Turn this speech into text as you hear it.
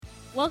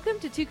Welcome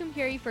to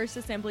Tucumcari First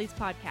Assembly's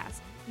podcast.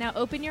 Now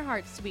open your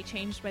hearts to be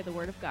changed by the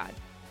Word of God.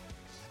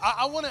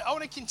 I want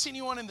to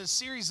continue on in the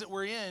series that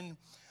we're in.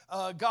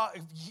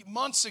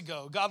 Months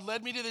ago, God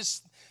led me to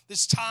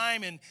this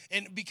time, and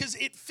because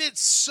it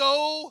fits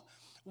so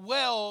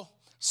well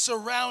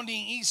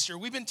surrounding Easter.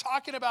 We've been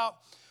talking about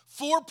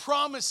 4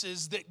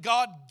 promises that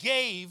God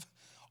gave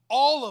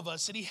all of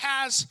us, that He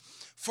has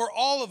for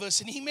all of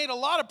us. And He made a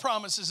lot of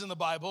promises in the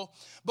Bible,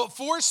 but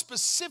 4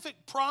 specific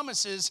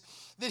promises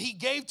that He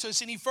gave to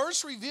us. And He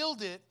first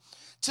revealed it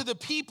to the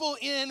people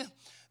in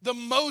the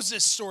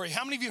Moses story.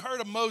 How many of you heard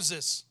of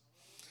Moses?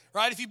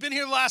 Right? If you've been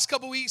here the last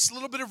couple weeks, a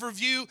little bit of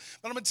review,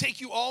 but I'm going to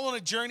take you all on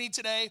a journey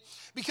today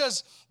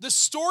because the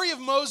story of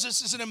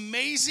Moses is an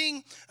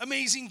amazing,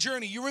 amazing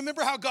journey. You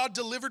remember how God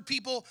delivered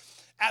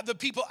the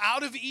people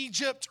out of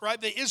Egypt, right?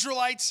 The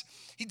Israelites,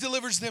 He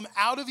delivers them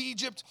out of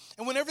Egypt.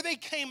 And whenever they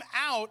came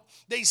out,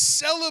 they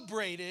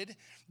celebrated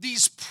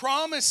these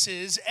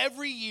promises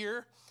every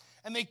year,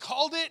 and they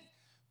called it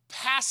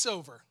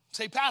Passover.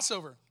 Say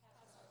Passover.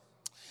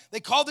 They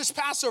call this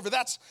Passover.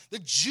 That's the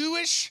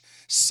Jewish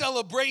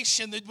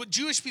celebration, what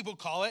Jewish people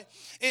call it.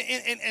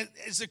 And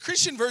as the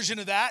Christian version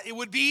of that, it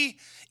would be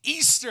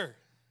Easter.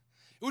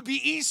 It would be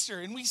Easter,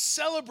 and we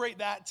celebrate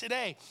that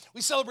today.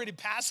 We celebrated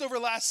Passover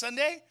last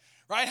Sunday,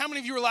 right? How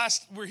many of you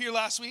were here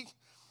last week?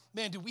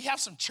 Man, did we have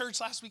some church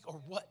last week or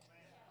what?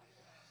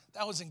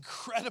 That was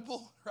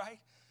incredible, right?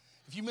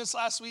 If you missed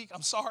last week,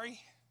 I'm sorry,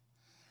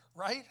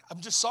 right?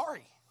 I'm just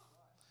sorry.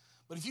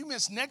 But if you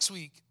miss next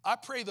week, I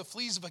pray the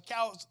fleas of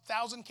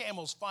 1,000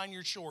 camels find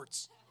your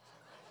shorts.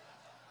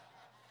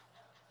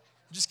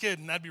 Just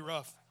kidding, that'd be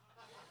rough.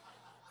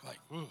 Like,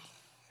 ooh,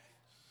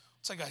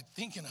 what's that guy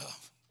thinking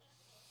of?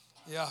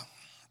 Yeah.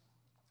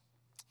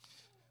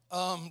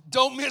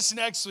 Don't miss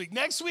next week.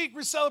 Next week,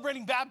 we're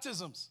celebrating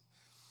baptisms.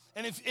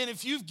 And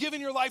if you've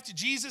given your life to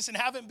Jesus and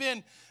haven't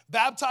been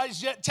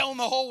baptized yet, telling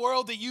the whole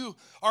world that you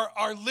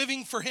are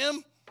living for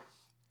Him,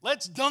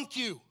 let's dunk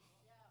you.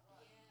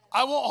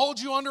 I won't hold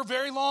you under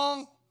very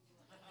long,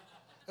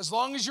 as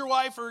long as your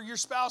wife or your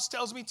spouse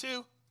tells me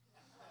to,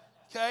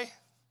 okay?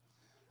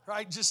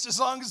 Right, just as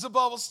long as the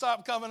bubbles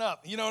stop coming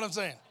up. You know what I'm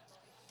saying?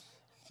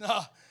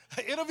 No,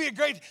 it'll be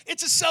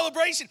it's a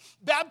celebration.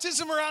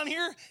 Baptism around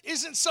here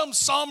isn't some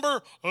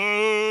somber,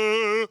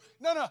 no,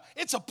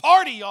 it's a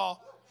party,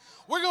 y'all.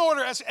 We're going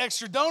to order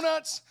extra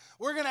donuts.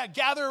 We're going to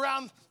gather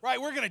around, right?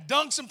 We're going to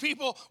dunk some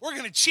people. We're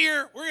going to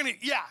cheer.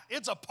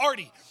 It's a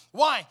party.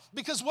 Why?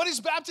 Because what is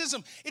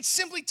baptism? It's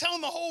simply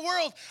telling the whole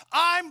world,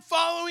 I'm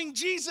following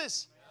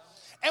Jesus.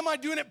 Am I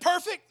doing it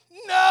perfect?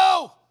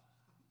 No.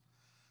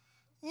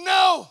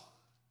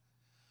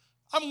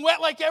 I'm wet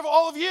like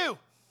all of you.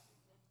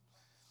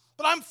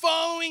 But I'm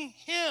following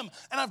Him,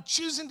 and I'm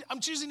choosing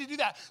to do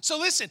that. So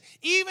listen,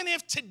 even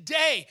if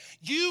today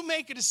you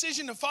make a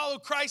decision to follow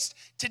Christ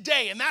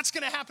today, and that's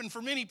going to happen for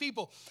many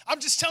people, I'm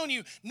just telling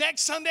you,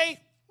 next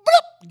Sunday,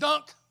 bloop,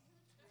 dunk.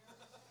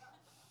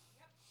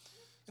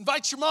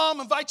 Invite your mom,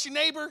 invite your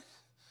neighbor.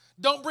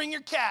 Don't bring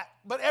your cat,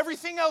 but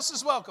everything else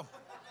is welcome.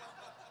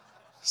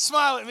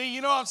 Smile at me,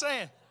 you know what I'm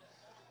saying?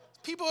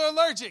 People are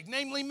allergic,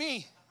 namely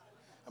me,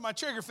 and my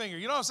trigger finger,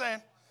 you know what I'm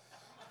saying?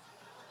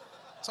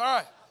 It's all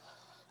right.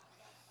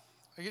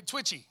 I get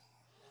twitchy.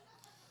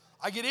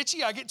 I get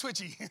itchy, I get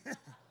twitchy.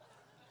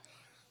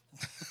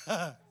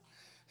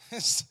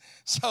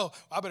 So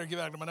I better get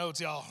back to my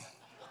notes, y'all.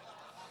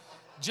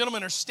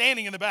 Gentlemen are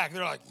standing in the back.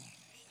 They're like,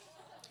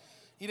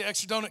 eat an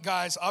extra donut,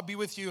 guys. I'll be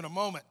with you in a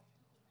moment.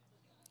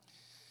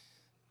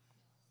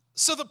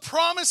 So the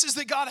promises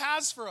that God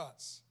has for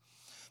us,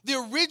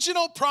 the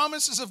original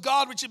promises of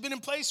God, which have been in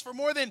place for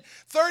more than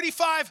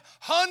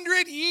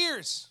 3,500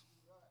 years.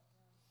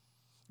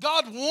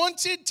 God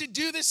wanted to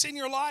do this in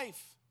your life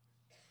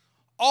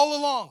all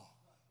along.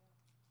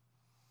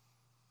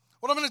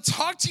 What I'm going to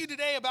talk to you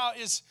today about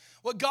is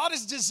what God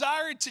has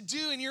desired to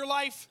do in your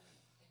life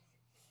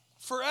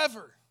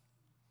forever.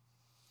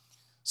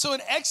 So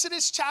in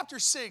Exodus chapter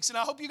 6, and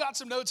I hope you got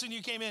some notes when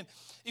you came in.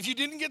 If you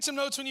didn't get some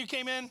notes when you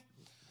came in,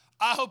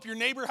 I hope your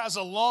neighbor has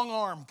a long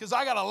arm because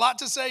I got a lot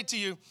to say to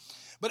you.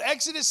 But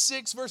Exodus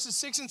 6, verses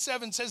 6 and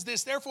 7 says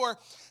this, therefore,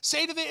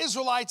 say to the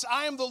Israelites,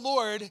 I am the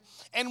Lord,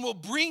 and will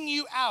bring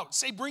you out.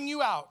 Say, bring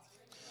you out.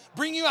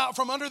 Bring you out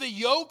from under the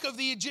yoke of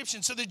the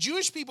Egyptians. So the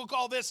Jewish people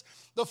call this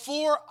the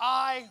 4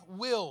 I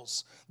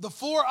wills. The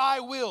 4 I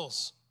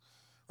wills,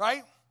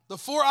 right? The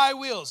 4 I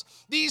wills.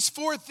 These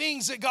 4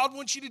 things that God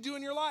wants you to do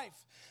in your life.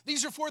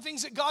 These are 4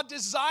 things that God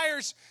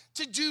desires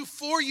to do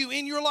for you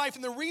in your life.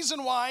 And the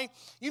reason why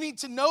you need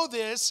to know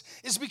this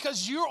is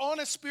because you're on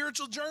a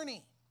spiritual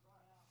journey.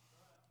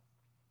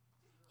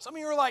 Some of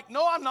you are like,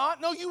 no, I'm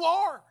not. No, you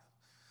are.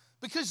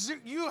 Because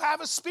you have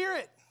a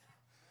spirit.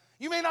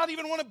 You may not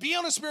even want to be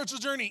on a spiritual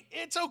journey.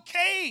 It's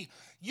okay.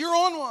 You're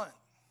on one.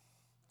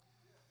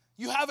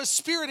 You have a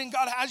spirit, and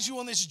God has you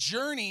on this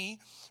journey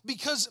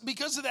because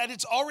of that.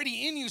 It's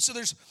already in you. So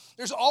there's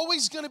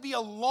always going to be a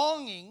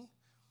longing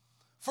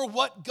for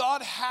what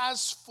God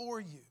has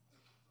for you.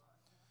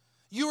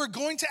 You are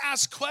going to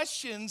ask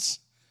questions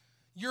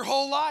your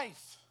whole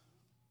life.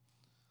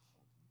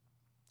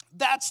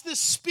 That's the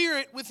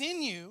Spirit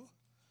within you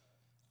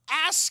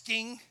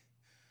asking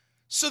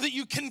so that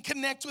you can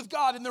connect with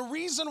God. And the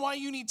reason why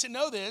you need to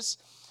know this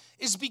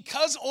is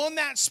because on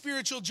that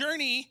spiritual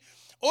journey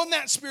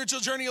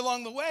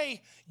along the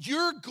way,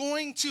 you're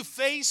going to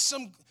face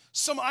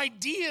some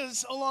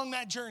ideas along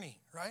that journey,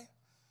 right?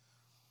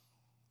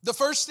 The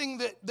first thing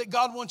that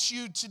God wants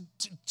you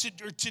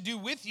to do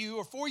with you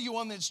or for you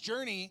on this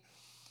journey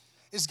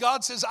is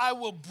God says, I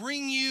will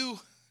bring you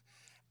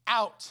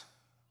out.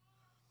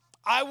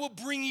 I will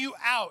bring you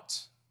out.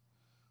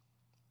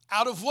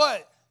 Out of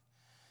what?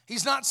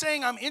 He's not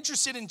saying I'm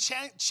interested in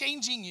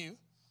changing you.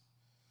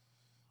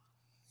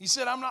 He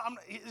said,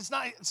 it's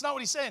not what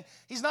he's saying.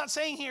 He's not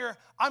saying here,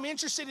 I'm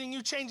interested in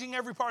you changing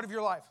every part of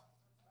your life.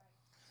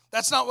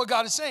 That's not what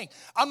God is saying.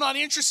 I'm not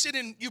interested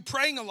in you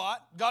praying a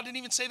lot. God didn't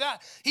even say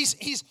that. He's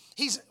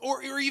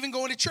or even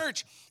going to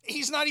church.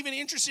 He's not even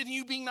interested in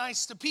you being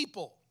nice to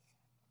people.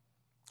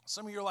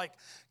 Some of you are like,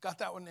 got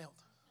that one nailed.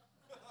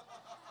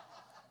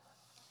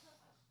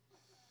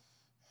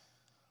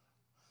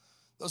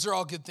 Those are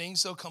all good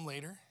things. They'll come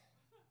later.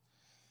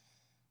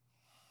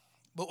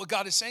 But what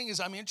God is saying is,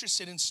 I'm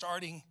interested in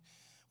starting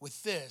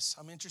with this.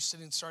 I'm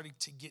interested in starting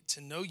to get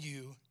to know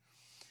you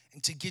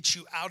and to get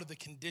you out of the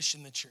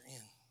condition that you're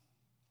in.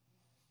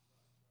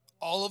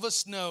 All of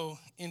us know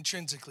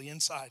intrinsically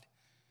inside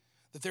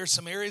that there are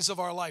some areas of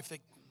our life that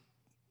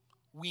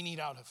we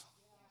need out of.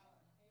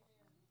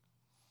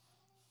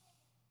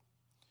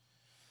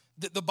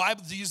 The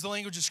Bible, to use the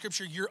language of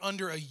Scripture, you're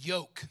under a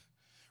yoke.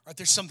 Right?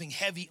 There's something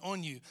heavy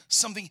on you,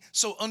 something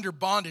so under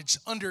bondage,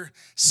 under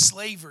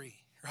slavery,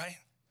 right?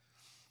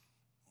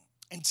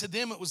 And to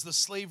them, it was the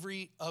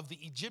slavery of the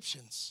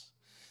Egyptians.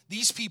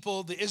 These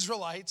people, the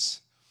Israelites,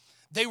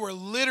 they were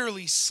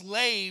literally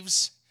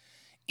slaves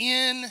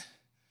in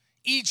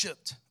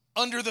Egypt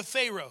under the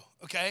Pharaoh,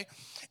 okay?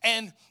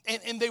 And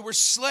they were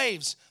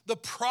slaves. The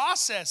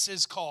process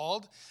is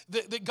called,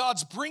 that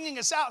God's bringing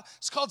us out,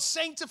 it's called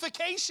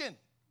sanctification.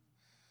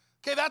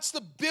 Okay, that's the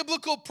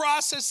biblical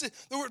process,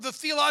 the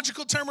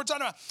theological term we're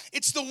talking about.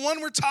 It's the one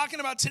we're talking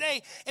about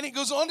today. And it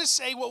goes on to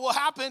say what will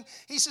happen.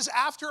 He says,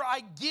 after I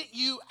get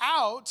you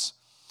out,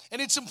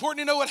 and it's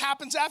important to know what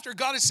happens after.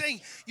 God is saying,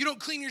 you don't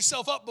clean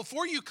yourself up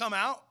before you come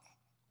out.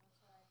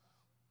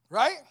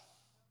 Right?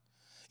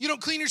 You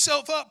don't clean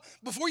yourself up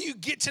before you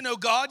get to know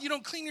God. You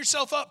don't clean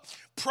yourself up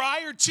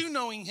prior to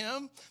knowing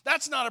Him.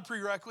 That's not a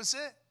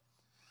prerequisite.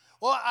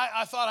 Well,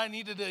 I thought I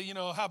needed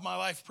to, have my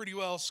life pretty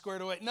well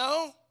squared away.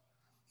 No.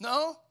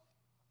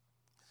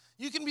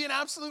 You can be an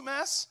absolute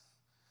mess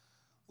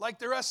like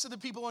the rest of the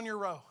people on your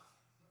row.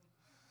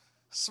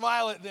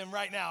 Smile at them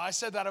right now. I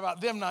said that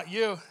about them, not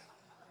you.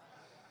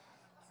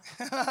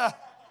 And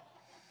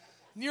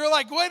you're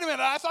like, wait a minute,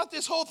 I thought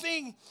this whole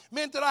thing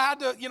meant that I had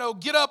to,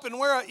 get up and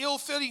wear an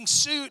ill-fitting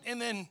suit and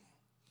then,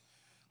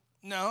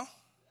 no,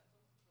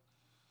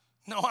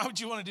 why would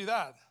you want to do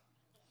that?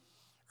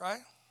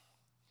 Right?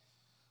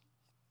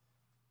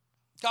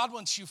 God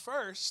wants you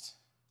first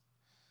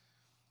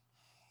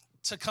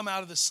to come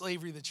out of the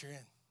slavery that you're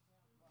in.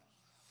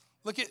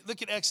 Look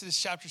at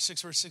Exodus chapter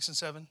 6, verse 6 and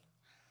 7.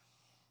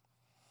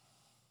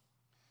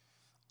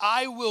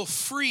 I will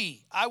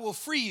free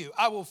you.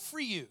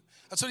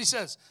 That's what he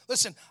says.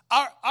 Listen,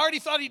 I already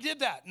thought he did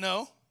that.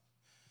 No.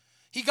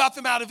 He got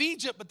them out of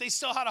Egypt, but they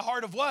still had a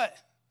heart of what?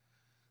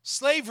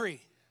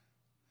 Slavery.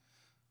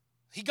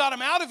 He got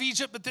them out of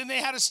Egypt, but then they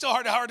had a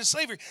heart of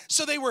slavery.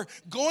 So they were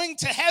going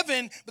to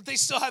heaven, but they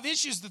still have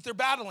issues that they're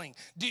battling.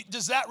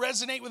 Does that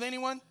resonate with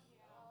anyone?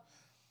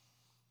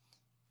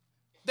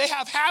 They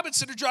have habits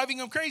that are driving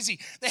them crazy.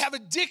 They have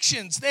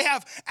addictions. They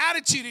have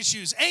attitude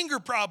issues, anger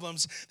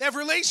problems. They have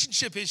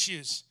relationship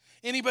issues.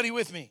 Anybody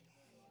with me?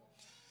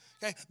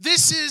 Okay.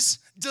 This is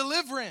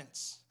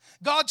deliverance.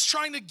 God's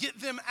trying to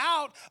get them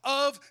out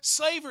of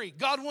slavery.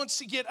 God wants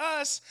to get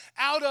us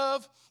out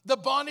of the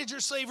bondage or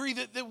slavery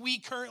that we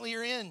currently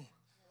are in.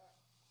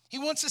 He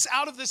wants us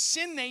out of the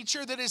sin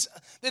nature that is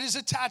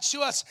attached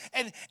to us.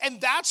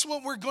 And that's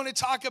what we're going to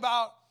talk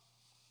about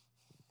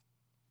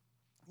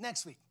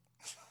next week.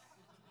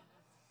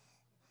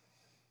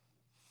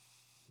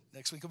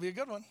 Next week will be a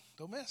good one.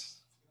 Don't miss.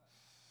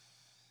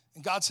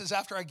 And God says,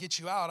 after I get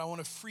you out, I want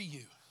to free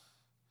you.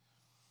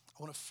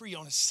 I want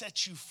to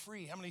set you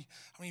free. How many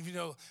of you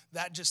know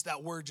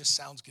that word just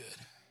sounds good?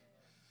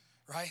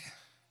 Right?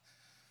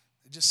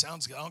 It just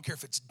sounds good. I don't care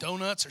if it's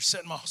donuts or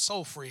setting my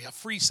soul free.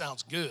 Free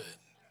sounds good.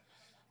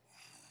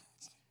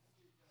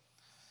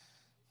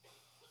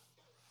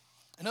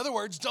 In other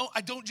words,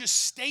 I don't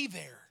just stay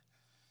there.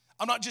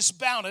 I'm not just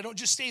bound. I don't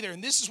just stay there.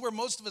 And this is where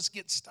most of us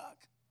get stuck.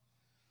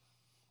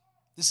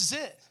 This is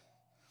it.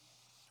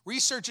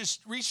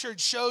 Research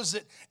shows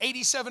that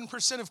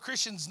 87% of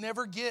Christians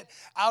never get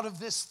out of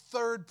this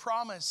third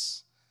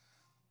promise.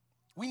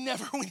 We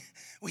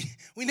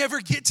never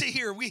get to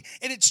here.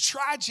 And it's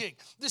tragic.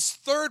 This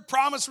third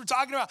promise we're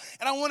talking about.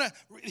 And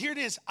here it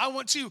is. I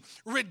want to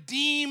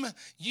redeem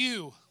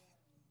you.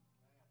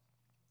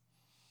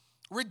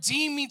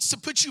 Redeem means to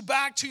put you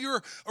back to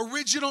your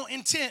original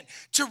intent,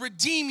 to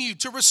redeem you,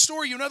 to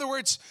restore you. In other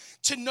words,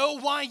 to know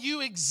why you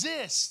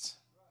exist.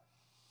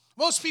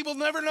 Most people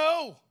never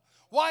know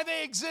why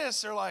they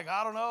exist. They're like,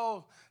 I don't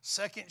know,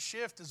 second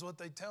shift is what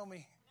they tell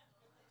me.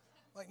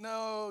 Like,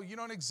 no, you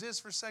don't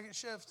exist for second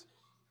shift.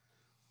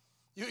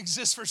 You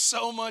exist for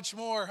so much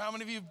more. How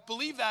many of you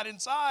believe that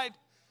inside?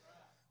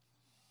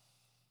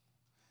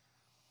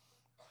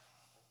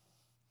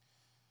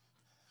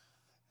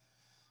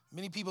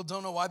 Many people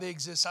don't know why they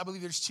exist. I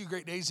believe there's two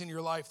great days in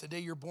your life, the day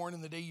you're born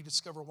and the day you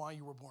discover why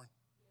you were born.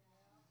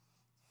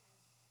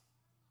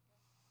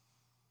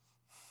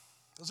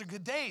 Those are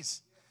good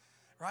days,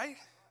 right?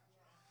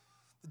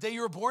 The day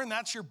you were born,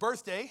 that's your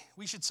birthday.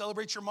 We should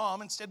celebrate your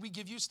mom. Instead, we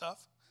give you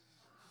stuff,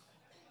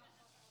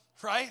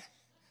 right?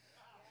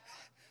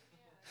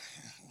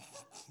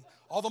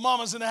 All the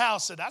mamas in the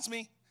house said, that's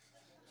me.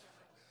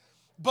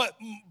 But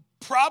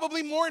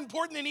probably more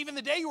important than even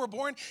the day you were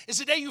born is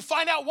the day you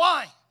find out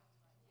why.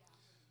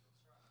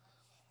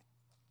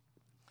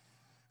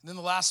 And then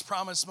the last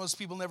promise, most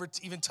people never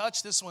even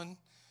touch this one.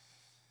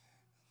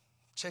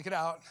 Check it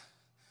out.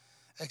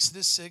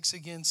 Exodus 6,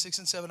 again, 6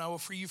 and 7. I will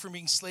free you from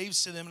being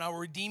slaves to them, and I will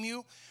redeem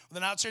you with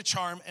an outstretched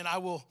arm,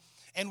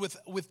 and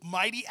with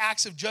mighty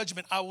acts of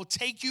judgment, I will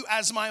take you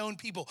as my own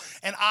people,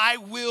 and I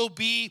will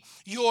be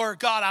your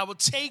God. I will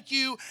take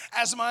you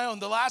as my own.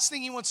 The last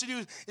thing he wants to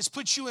do is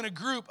put you in a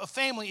group, a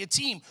family, a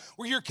team,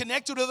 where you're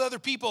connected with other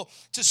people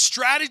to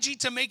strategy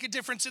to make a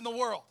difference in the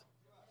world.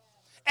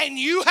 And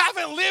you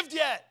haven't lived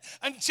yet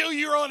until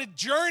you're on a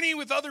journey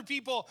with other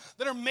people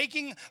that are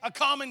making a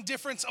common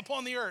difference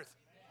upon the earth.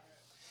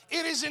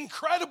 It is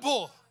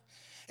incredible.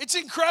 It's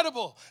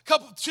incredible.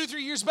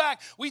 2-3 years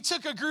back, we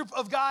took a group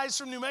of guys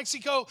from New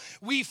Mexico.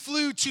 We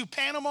flew to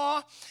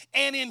Panama,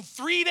 and in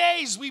 3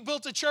 days, we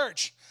built a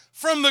church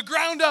from the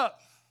ground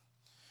up.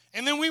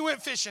 And then we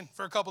went fishing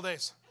for a couple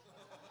days.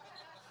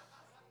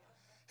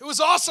 It was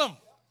awesome.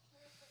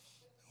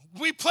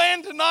 We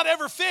planned to not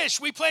ever fish.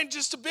 We planned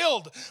just to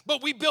build,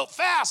 but we built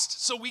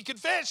fast so we could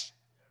fish.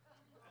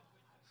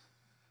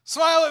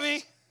 Smile at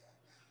me.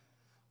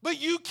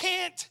 But you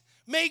can't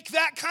make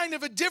that kind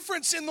of a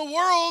difference in the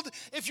world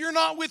if you're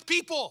not with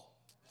people.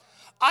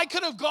 I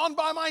could have gone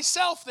by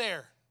myself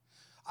there.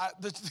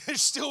 There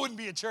still wouldn't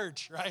be a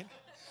church, right?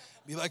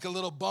 Be like a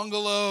little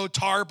bungalow,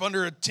 tarp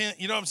under a tent,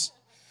 you know what I'm saying?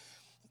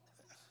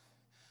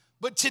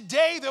 But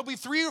today, there'll be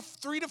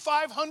 300 to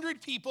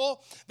 500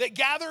 people that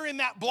gather in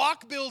that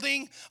block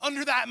building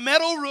under that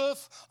metal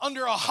roof,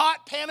 under a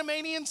hot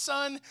Panamanian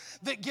sun,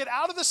 that get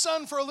out of the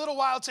sun for a little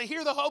while to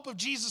hear the hope of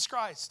Jesus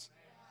Christ.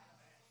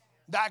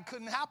 That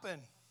couldn't happen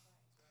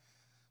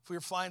if we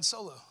were flying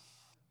solo.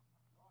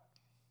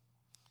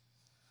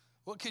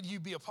 What could you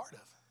be a part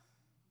of?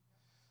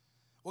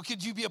 What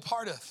could you be a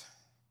part of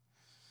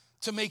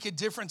to make a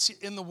difference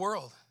in the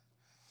world?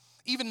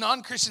 Even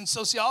non-Christian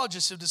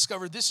sociologists have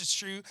discovered this is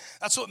true.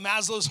 That's what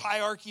Maslow's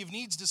hierarchy of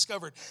needs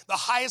discovered. The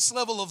highest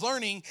level of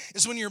learning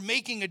is when you're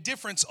making a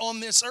difference on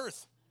this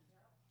earth.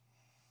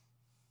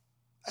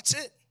 That's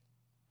it.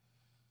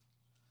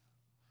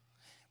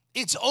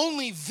 It's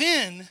only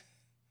then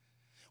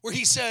where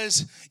he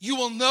says, you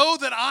will know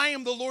that I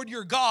am the Lord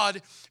your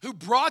God who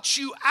brought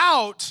you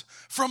out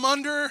from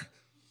under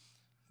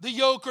the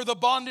yoke or the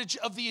bondage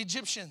of the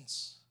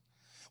Egyptians.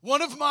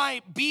 One of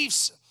my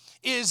beefs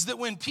is that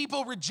when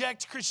people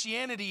reject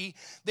Christianity,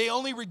 they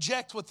only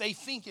reject what they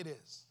think it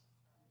is.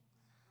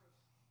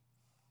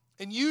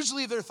 And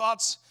usually their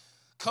thoughts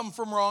come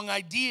from wrong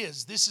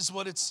ideas. This is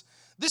what it's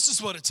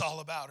all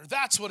about, or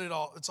that's what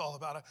it's all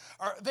about.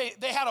 Or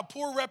they had a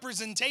poor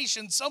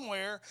representation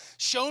somewhere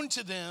shown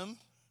to them,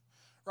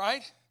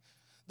 right?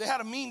 They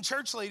had a mean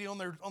church lady on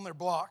their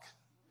block.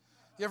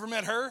 You ever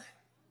met her?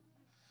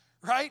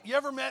 Right? You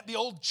ever met the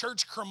old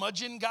church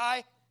curmudgeon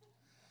guy?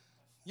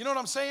 You know what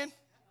I'm saying?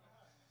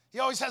 He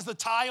always has the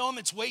tie on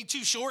that's way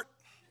too short.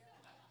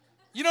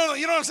 You know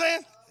what I'm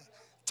saying?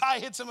 Tie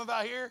hits him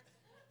about here.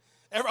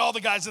 All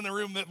the guys in the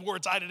room that wore a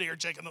tie today are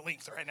checking the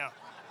length right now.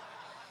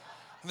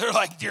 They're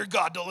like, dear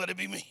God, don't let it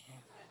be me.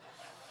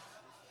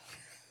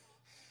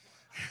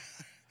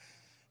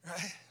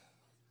 Right?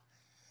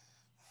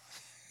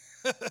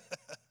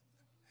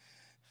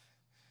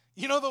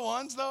 You know the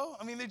ones, though?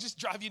 I mean, they just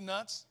drive you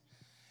nuts.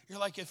 You're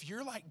like, if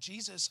you're like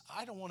Jesus,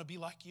 I don't want to be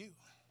like you.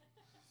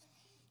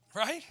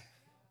 Right?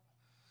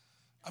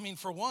 I mean,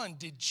 for one,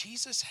 did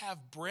Jesus have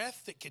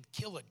breath that could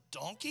kill a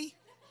donkey?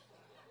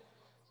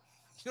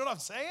 You know what I'm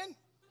saying?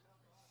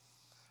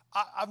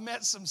 I've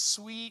met some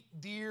sweet,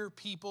 dear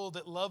people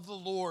that love the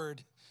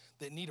Lord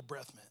that need a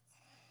breath mint.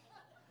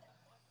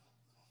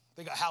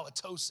 They got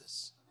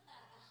halitosis.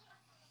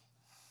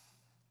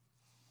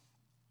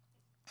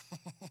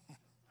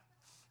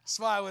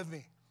 Smile with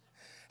me.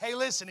 Hey,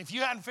 listen, if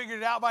you hadn't figured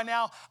it out by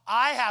now,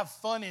 I have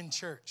fun in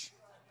church.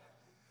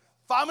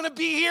 If I'm going to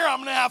be here, I'm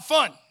going to have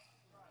fun.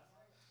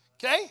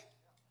 Okay?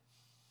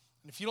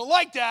 And if you don't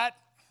like that,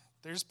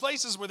 there's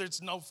places where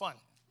there's no fun.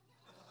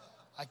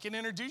 I can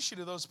introduce you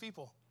to those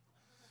people.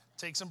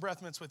 Take some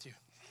breath mints with you.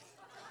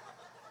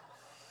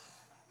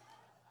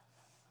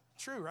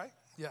 True, right?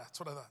 Yeah, that's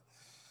what I thought.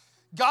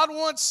 God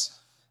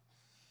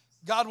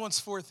wants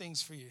 4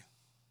 things for you.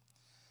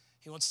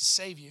 He wants to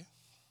save you.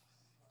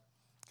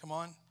 Come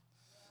on.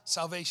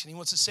 Salvation. He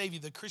wants to save you.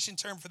 The Christian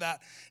term for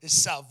that is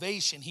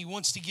salvation. He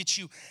wants to get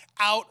you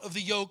out of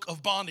the yoke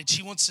of bondage.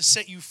 He wants to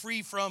set you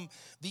free from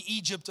the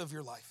Egypt of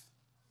your life,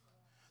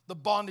 the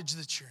bondage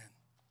that you're in.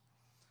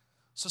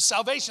 So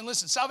salvation,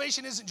 listen,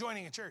 salvation isn't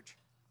joining a church.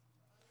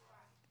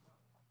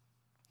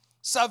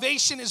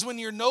 Salvation is when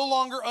you're no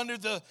longer under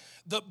the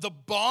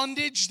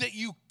bondage that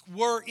you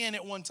were in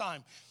at one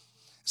time.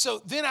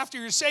 So then after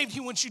you're saved,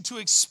 he wants you to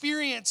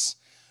experience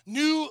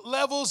new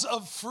levels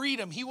of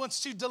freedom. He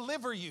wants to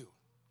deliver you.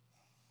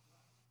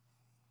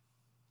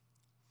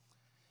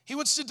 He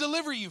wants to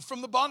deliver you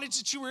from the bondage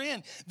that you were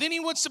in. Then he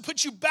wants to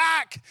put you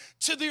back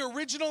to the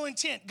original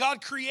intent.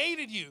 God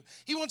created you.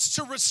 He wants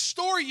to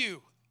restore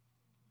you.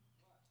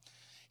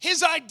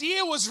 His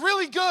idea was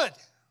really good.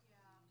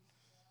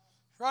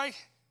 Right?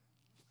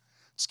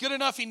 It's good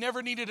enough he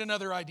never needed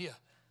another idea.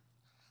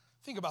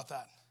 Think about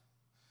that.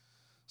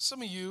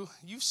 Some of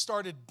you've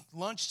started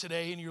lunch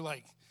today and you're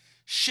like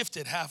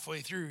shifted halfway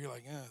through. You're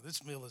like,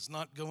 this meal is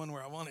not going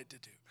where I want it to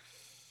do.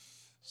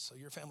 So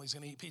your family's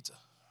going to eat pizza.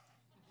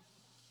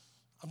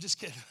 I'm just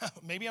kidding.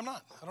 Maybe I'm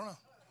not. I don't know.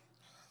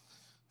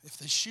 If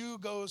the shoe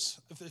goes,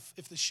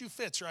 if the shoe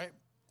fits, right,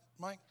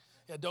 Mike?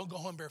 Yeah, don't go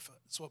home barefoot.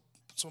 That's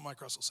what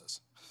Mike Russell says.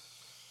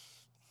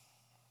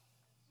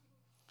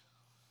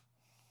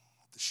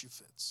 The shoe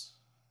fits.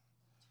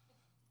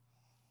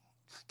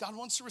 God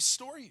wants to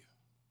restore you.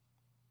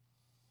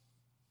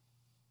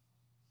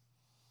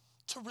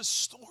 To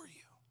restore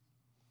you.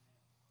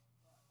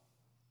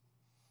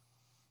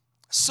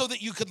 So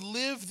that you could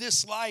live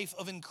this life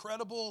of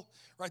incredible,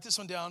 write this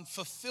one down,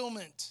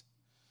 fulfillment.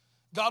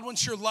 God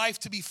wants your life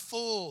to be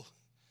full,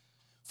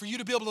 for you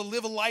to be able to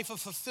live a life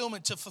of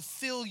fulfillment, to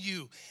fulfill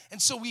you.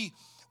 And so we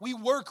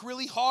work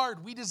really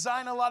hard. We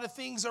design a lot of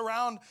things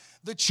around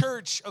the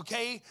church,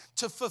 okay,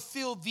 to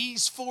fulfill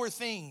these 4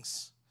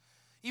 things.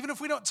 Even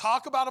if we don't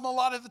talk about them a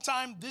lot of the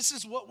time, this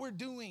is what we're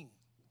doing.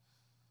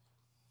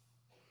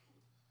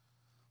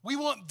 We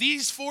want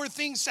these 4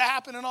 things to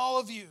happen in all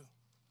of you.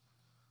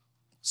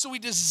 So we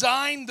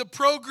designed the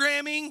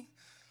programming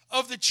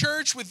of the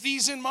church with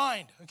these in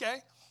mind, okay?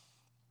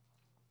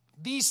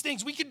 These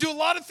things. We could do a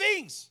lot of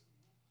things.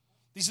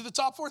 These are the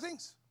top 4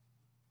 things.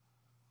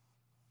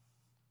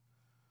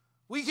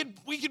 We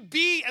could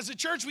be, as a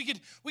church, we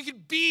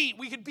could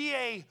be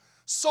a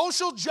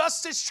social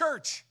justice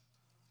church.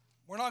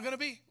 We're not going to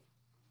be.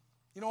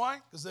 You know why?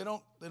 Because they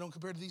don't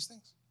compare to these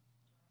things.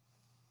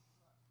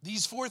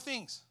 These 4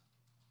 things.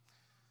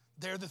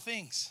 They're the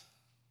things.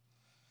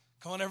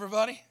 Come on,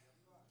 everybody.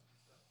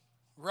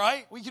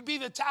 Right? We could be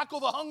the tackle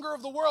the hunger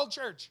of the world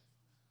church.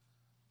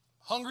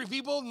 Hungry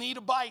people need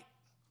a bite.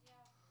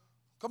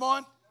 Come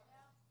on.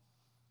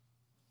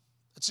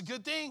 It's a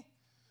good thing.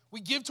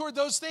 We give toward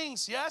those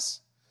things,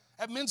 yes?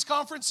 At men's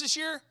conference this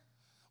year,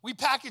 we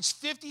packaged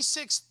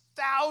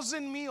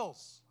 56,000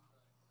 meals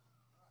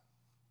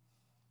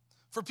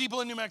for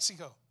people in New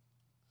Mexico.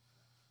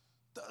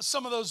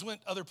 Some of those went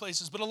other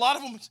places, but a lot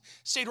of them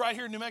stayed right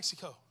here in New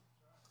Mexico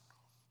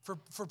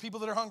for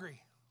people that are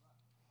hungry.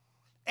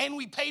 And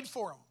we paid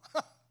for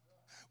them.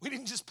 We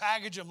didn't just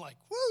package them like,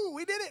 woo,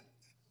 we did it.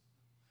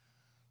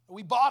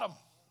 We bought them.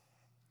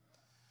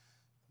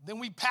 Then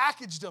we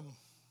packaged them.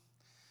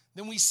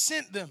 Then we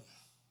sent them.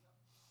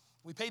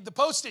 We paid the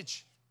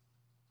postage.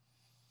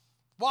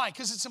 Why?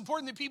 Because it's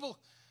important that people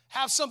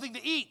have something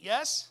to eat,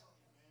 yes?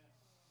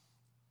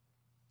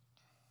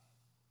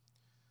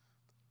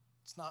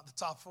 It's not the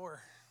top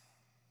 4.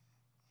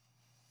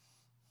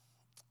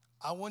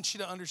 I want you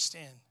to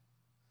understand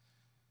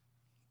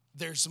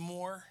there's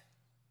more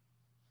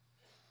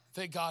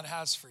that God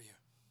has for you.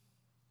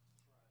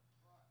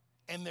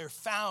 And they're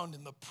found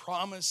in the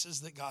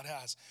promises that God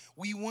has.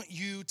 We want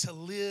you to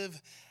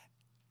live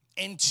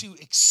and to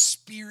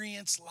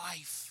experience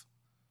life.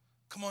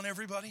 Come on,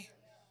 everybody.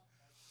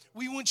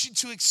 We want you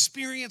to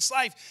experience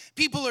life.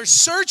 People are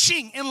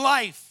searching in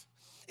life.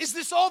 Is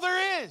this all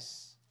there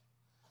is?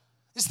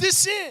 Is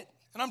this it?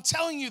 And I'm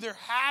telling you, there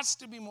has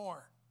to be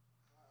more.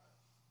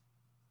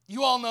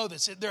 You all know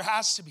this. There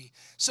has to be.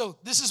 So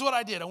this is what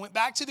I did. I went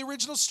back to the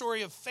original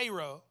story of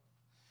Pharaoh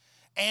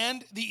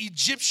and the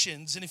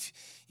Egyptians. And if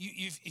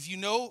you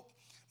know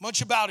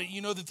much about it,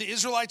 you know that the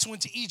Israelites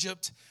went to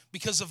Egypt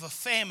because of a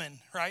famine,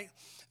 right?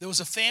 There was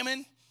a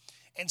famine,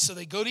 and so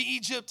they go to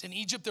Egypt. In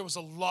Egypt, there was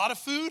a lot of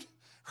food,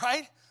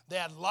 right? They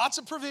had lots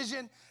of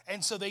provision,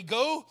 and so they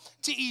go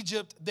to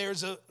Egypt.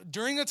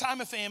 During a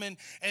time of famine,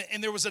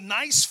 and there was a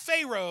nice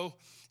Pharaoh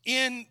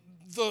in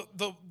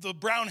the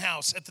brown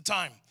house at the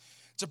time.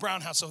 It's a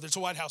brown house over there. It's a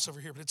white house over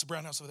here, but it's a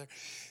brown house over there.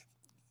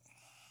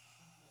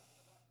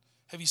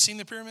 Have you seen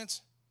the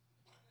pyramids?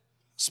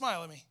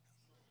 Smile at me.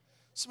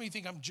 Some of you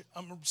think I'm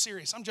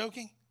serious. I'm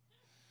joking.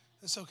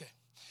 It's okay.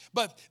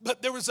 But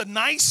there was a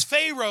nice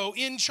Pharaoh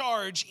in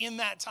charge in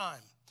that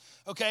time.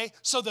 Okay,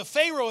 so the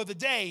Pharaoh of the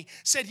day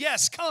said,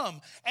 yes,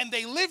 come. And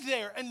they lived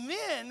there. And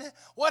then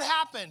what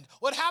happened?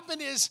 What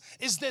happened is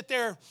that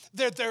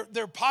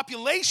their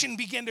population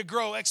began to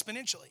grow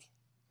exponentially.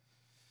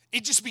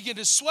 It just began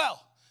to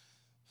swell.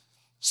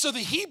 So the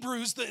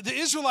Hebrews, the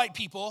Israelite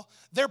people,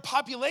 their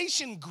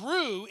population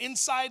grew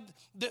inside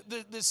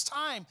this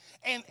time.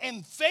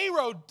 And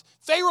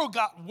Pharaoh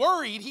got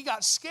worried. He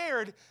got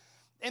scared.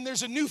 And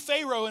there's a new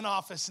Pharaoh in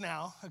office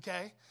now,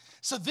 okay?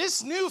 So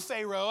this new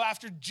Pharaoh,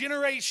 after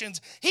generations,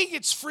 he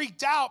gets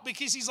freaked out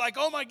because he's like,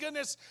 oh my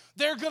goodness,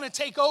 they're going to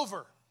take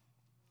over.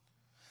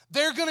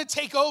 They're going to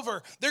take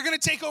over. They're going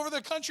to take over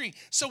their country.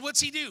 So what's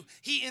he do?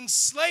 He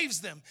enslaves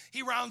them.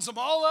 He rounds them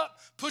all up,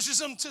 pushes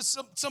them to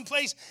some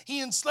place.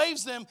 He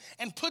enslaves them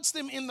and puts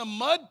them in the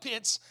mud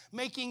pits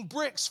making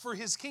bricks for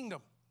his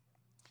kingdom.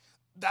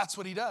 That's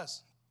what he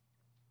does.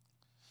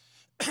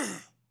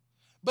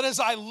 But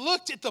as I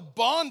looked at the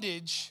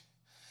bondage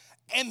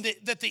and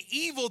that the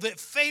evil that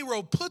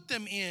Pharaoh put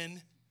them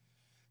in,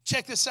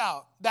 check this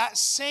out. That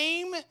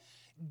same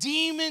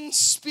demon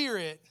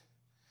spirit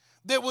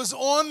that was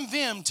on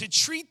them to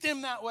treat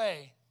them that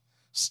way,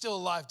 still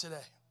alive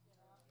today.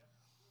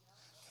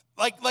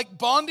 Like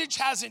bondage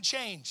hasn't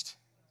changed,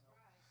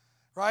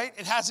 right?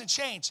 It hasn't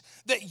changed.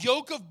 That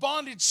yoke of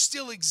bondage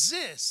still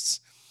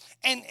exists.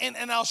 And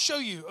I'll show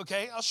you,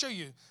 okay? I'll show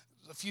you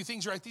a few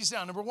things. Write these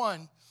down. Number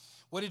one,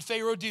 what did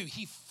Pharaoh do?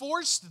 He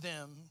forced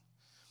them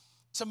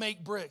to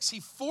make bricks. He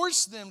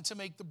forced them to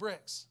make the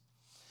bricks.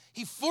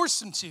 He forced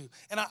them to.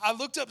 And I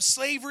looked up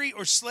slavery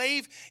or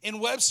slave in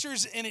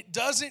Webster's, and it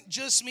doesn't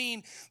just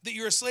mean that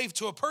you're a slave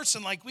to a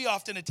person like we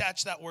often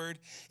attach that word.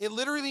 It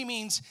literally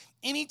means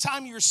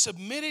anytime you're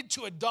submitted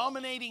to a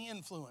dominating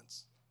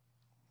influence.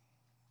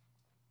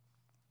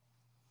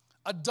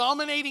 A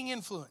dominating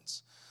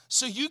influence.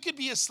 So you could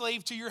be a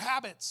slave to your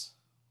habits.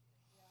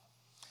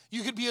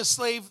 You could be a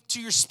slave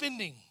to your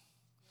spending.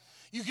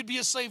 You could be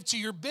a slave to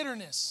your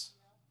bitterness.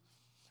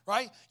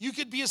 Right? You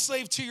could be a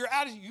slave to your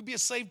attitude. You could be a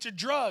slave to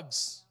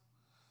drugs.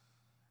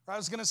 I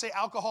was going to say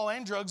alcohol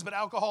and drugs, but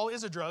alcohol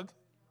is a drug.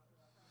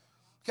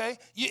 Okay?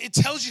 It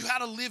tells you how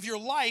to live your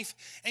life,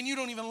 and you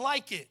don't even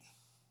like it.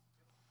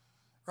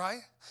 Right?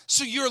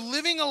 So you're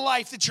living a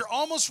life that you're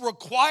almost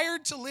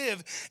required to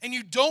live, and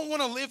you don't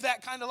want to live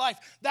that kind of life.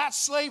 That's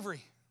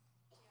slavery.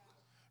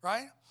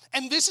 Right?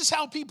 And this is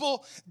how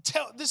people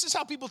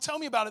tell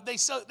me about it. They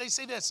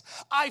say this: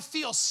 I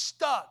feel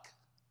stuck.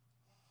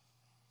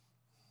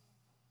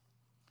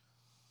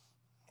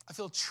 I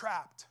feel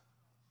trapped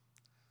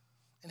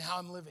in how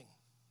I'm living.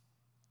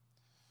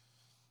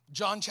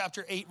 John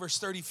chapter 8, verse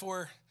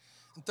 34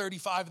 and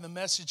 35 in the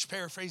Message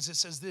paraphrase, it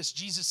says this: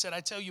 Jesus said, I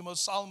tell you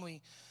most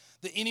solemnly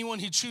that anyone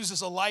who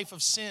chooses a life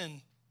of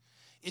sin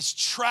is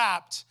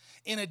trapped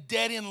in a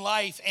dead-end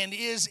life and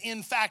is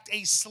in fact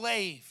a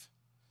slave.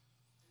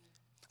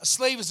 A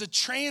slave is a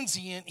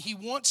transient. He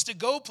wants to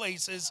go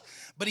places,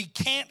 but he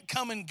can't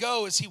come and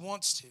go as he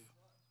wants to.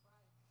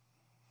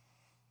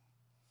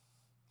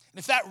 And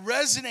if that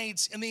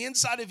resonates in the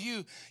inside of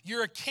you,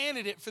 you're a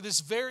candidate for this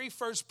very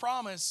first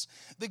promise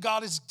that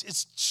God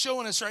is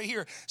showing us right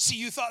here. See,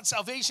 you thought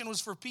salvation was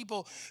for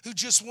people who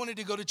just wanted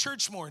to go to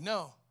church more.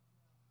 No.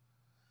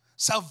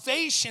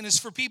 Salvation is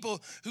for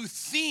people who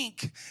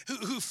think,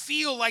 who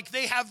feel like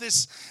they have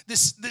this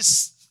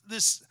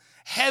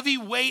heavy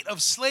weight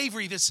of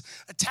slavery, this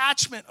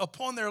attachment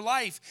upon their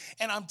life.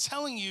 And I'm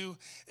telling you,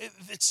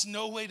 it's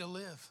no way to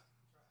live.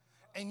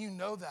 And you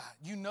know that.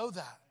 You know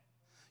that.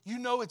 You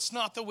know it's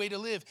not the way to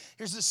live.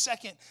 Here's the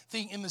second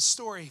thing in the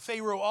story.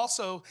 Pharaoh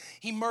also,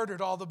 he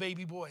murdered all the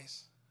baby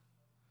boys.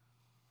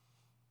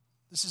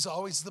 This is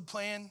always the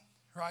plan,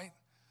 right?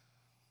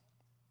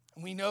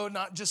 And we know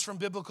not just from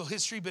biblical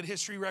history, but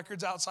history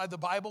records outside the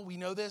Bible. We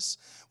know this.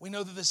 We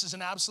know that this is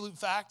an absolute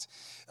fact.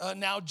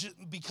 Now,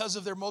 because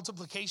of their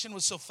multiplication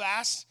was so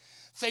fast,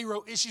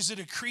 Pharaoh issues a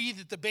decree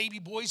that the baby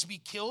boys be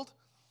killed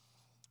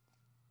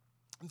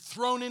and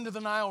thrown into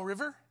the Nile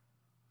River.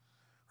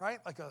 Right?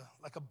 Like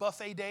a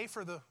buffet day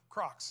for the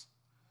crocs.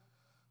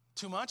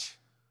 Too much?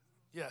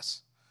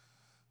 Yes.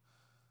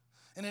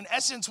 And in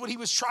essence, what he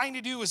was trying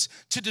to do was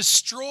to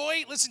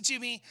destroy, listen to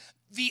me,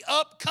 the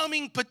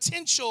upcoming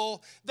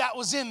potential that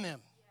was in them.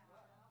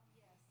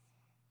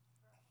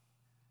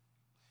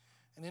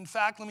 And in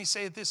fact, let me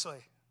say it this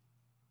way.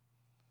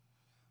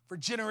 For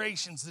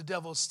generations, the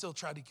devil has still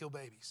tried to kill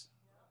babies.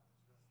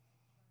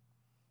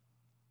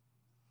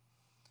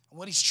 And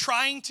what he's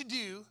trying to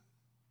do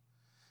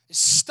is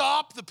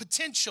stop the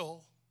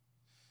potential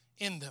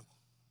in them.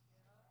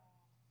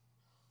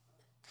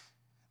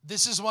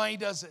 This is why he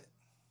does it.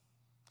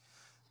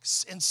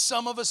 And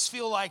some of us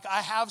feel like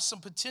I have some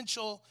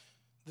potential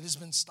that has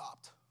been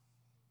stopped.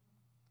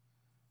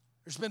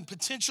 There's been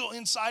potential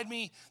inside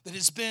me that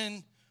has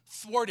been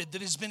thwarted,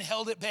 that has been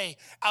held at bay.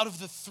 Out of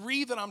the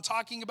three that I'm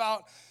talking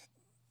about,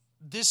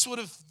 this would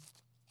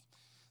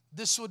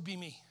be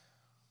me.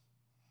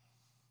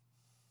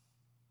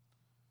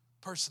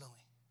 Personally.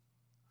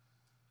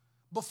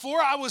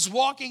 Before I was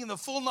walking in the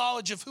full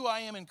knowledge of who I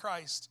am in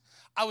Christ,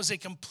 I was a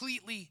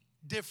completely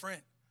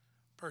different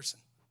person.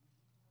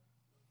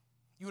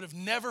 you would have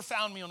never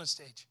found me on a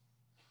stage.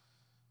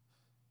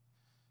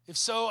 If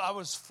so, I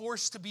was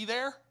forced to be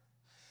there,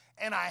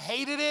 and I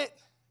hated it.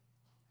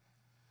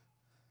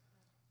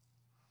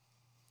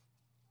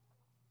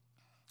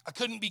 I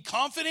couldn't be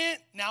confident.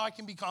 Now I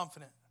can be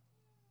confident.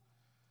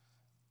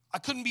 I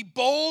couldn't be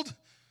bold.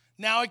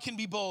 Now I can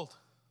be bold.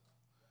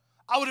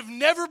 I would have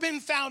never been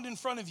found in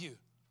front of you.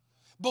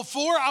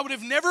 Before, I would have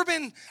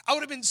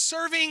been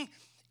serving,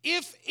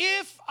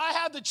 if I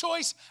had the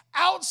choice,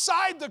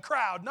 outside the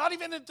crowd, not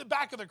even at the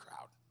back of the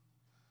crowd.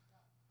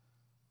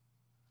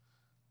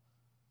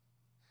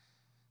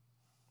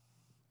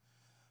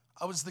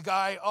 I was the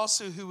guy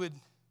also who would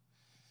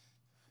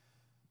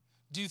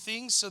do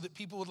things so that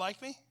people would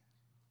like me.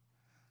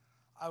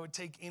 I would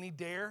take any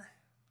dare,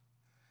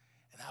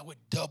 and I would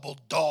double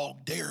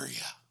dog dare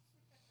you.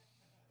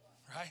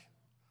 Right?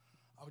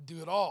 I would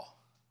do it all.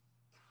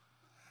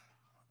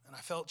 And I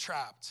felt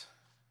trapped.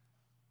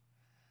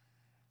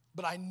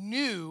 But I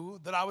knew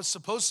that I was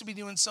supposed to be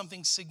doing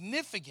something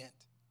significant.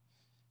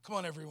 Come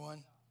on, everyone.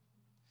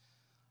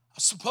 I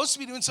was supposed to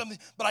be doing something,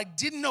 but I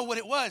didn't know what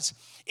it was.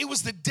 It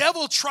was the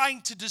devil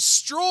trying to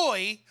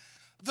destroy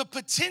the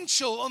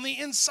potential on the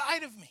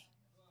inside of me.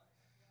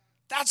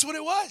 That's what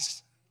it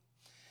was.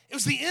 It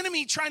was the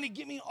enemy trying to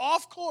get me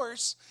off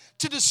course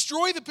to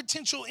destroy the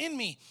potential in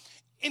me.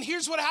 And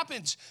here's what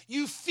happens.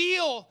 You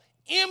feel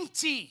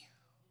empty.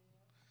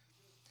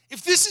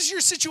 If this is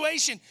your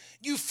situation,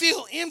 you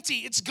feel empty.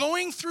 It's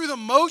going through the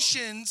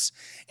motions,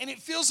 and it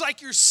feels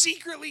like you're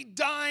secretly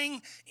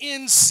dying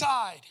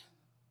inside.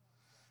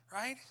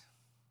 Right?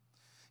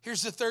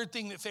 Here's the third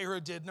thing that Pharaoh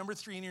did. Number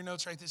 3 in your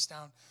notes, write this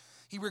down.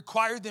 He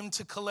required them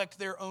to collect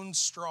their own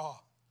straw.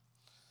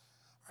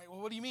 Right?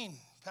 Well, what do you mean,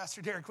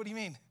 Pastor Derek? What do you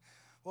mean?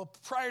 Well,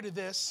 prior to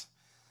this,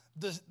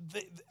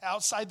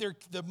 outside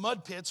the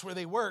mud pits where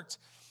they worked,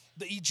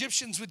 the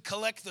Egyptians would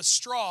collect the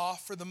straw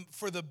for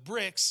the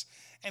bricks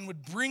and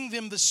would bring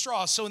them the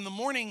straw. So in the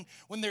morning,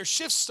 when their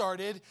shift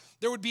started,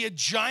 there would be a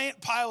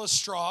giant pile of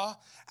straw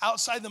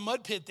outside the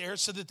mud pit there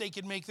so that they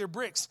could make their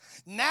bricks.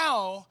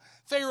 Now,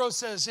 Pharaoh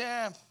says,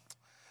 I'm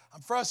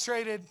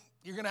frustrated.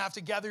 You're going to have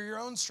to gather your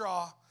own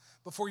straw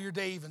before your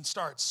day even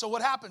starts. So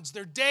what happens?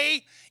 Their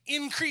day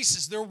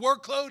increases. Their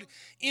workload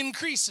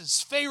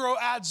increases. Pharaoh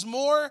adds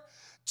more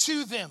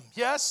to them.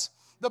 Yes?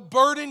 The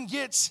burden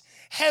gets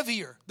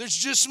heavier. There's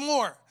just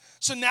more.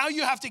 So now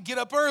you have to get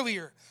up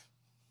earlier.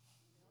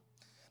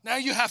 Now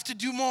you have to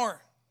do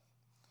more.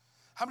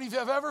 How many of you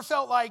have ever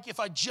felt like, if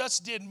I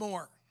just did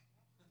more?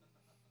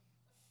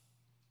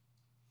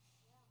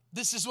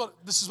 This is what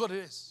it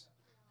is.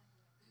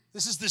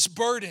 This is this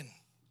burden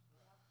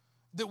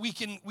that we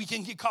can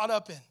get caught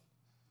up in.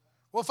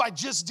 Well, if I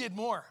just did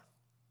more,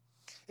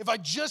 if I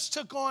just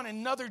took on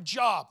another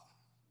job,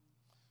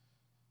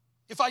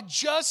 if I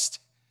just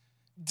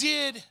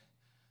did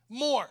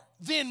more,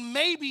 then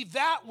maybe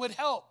that would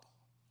help.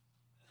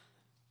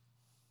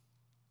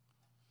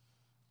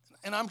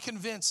 And I'm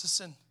convinced,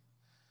 listen,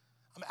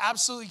 I'm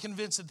absolutely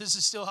convinced that this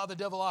is still how the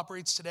devil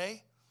operates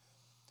today.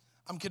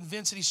 I'm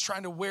convinced that he's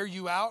trying to wear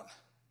you out.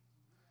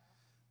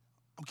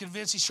 I'm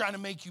convinced he's trying to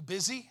make you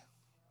busy.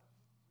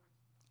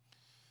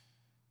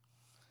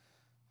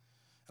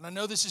 And I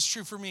know this is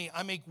true for me.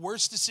 I make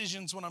worse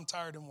decisions when I'm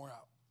tired and wore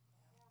out.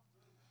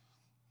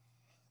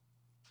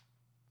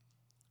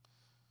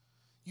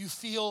 You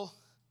feel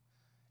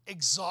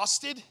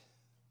exhausted?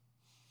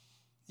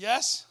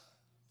 Yes?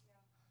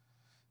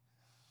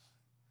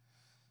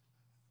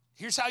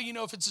 Here's how you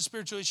know if it's a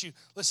spiritual issue.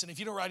 Listen, if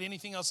you don't write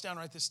anything else down,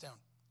 write this down.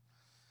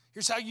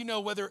 Here's how you know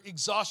whether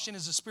exhaustion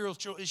is a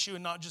spiritual issue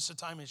and not just a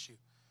time issue.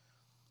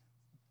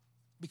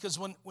 Because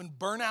when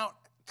burnout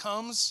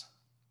comes,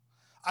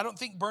 I don't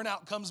think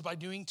burnout comes by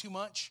doing too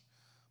much.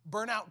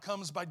 Burnout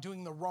comes by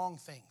doing the wrong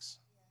things.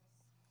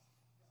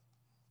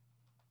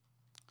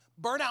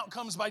 Burnout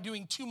comes by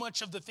doing too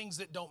much of the things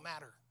that don't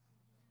matter.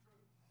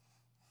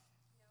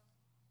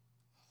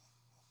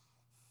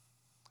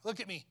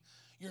 Look at me.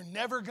 You're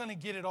never going to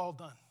get it all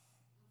done.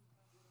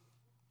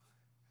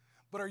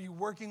 But are you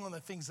working on the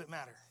things that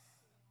matter?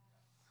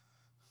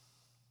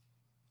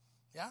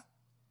 Yeah?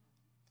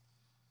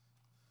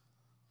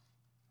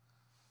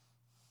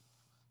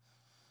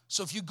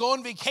 So if you go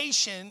on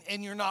vacation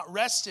and you're not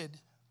rested,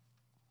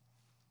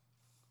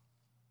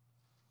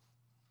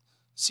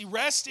 see,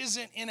 rest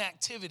isn't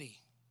inactivity.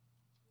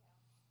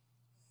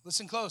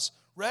 Listen close.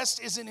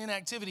 Rest isn't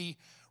inactivity.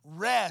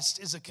 Rest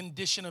is a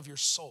condition of your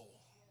soul.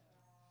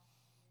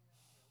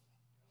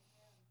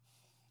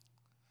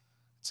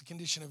 It's a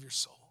condition of your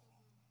soul.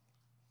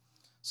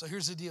 So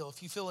here's the deal.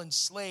 If you feel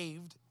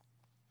enslaved,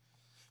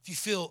 if you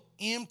feel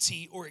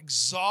empty or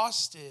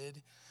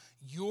exhausted,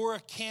 you're a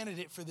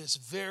candidate for this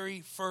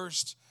very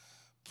first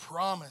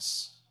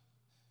promise.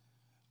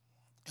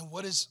 And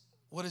what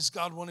does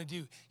God want to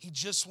do? He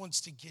just wants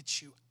to get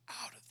you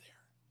out of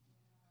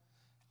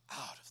there.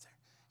 Out of there.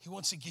 He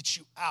wants to get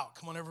you out.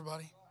 Come on,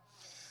 everybody.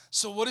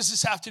 So what does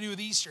this have to do with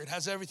Easter? It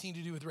has everything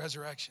to do with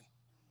resurrection.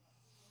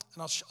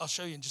 And I'll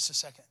show you in just a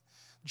second.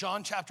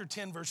 John chapter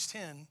 10, verse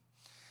 10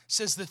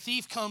 says, the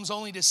thief comes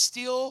only to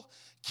steal,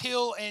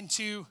 kill, and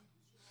to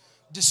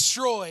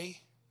destroy.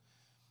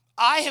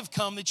 I have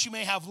come that you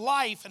may have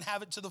life and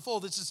have it to the full.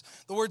 This is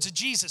the words of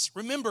Jesus.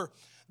 Remember,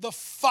 the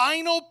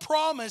final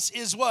promise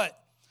is what?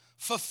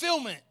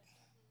 Fulfillment.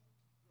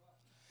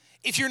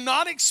 If you're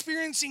not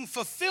experiencing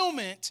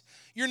fulfillment,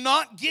 you're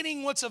not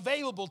getting what's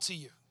available to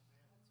you.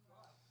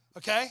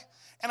 Okay?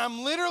 And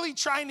I'm literally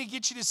trying to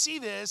get you to see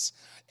this.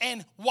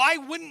 And why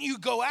wouldn't you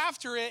go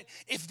after it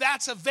if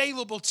that's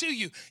available to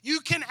you?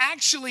 You can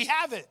actually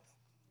have it.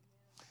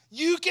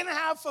 You can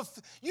have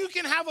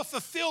a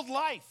fulfilled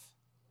life.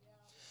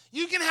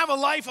 You can have a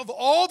life of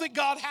all that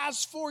God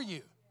has for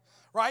you.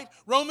 Right?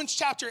 Romans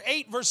chapter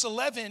 8, verse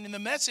 11 in the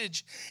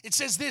Message, it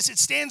says this, it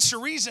stands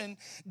to reason,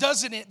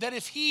 doesn't it, that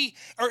if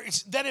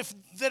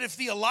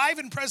the alive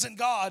and present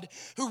God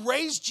who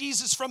raised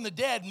Jesus from the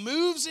dead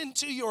moves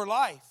into your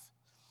life,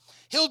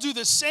 he'll do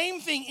the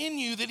same thing in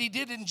you that he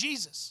did in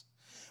Jesus,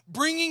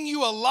 bringing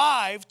you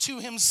alive to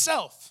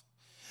himself.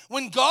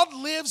 When God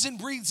lives and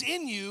breathes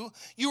in you,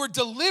 you are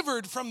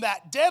delivered from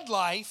that dead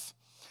life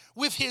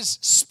with his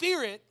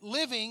Spirit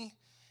living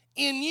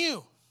in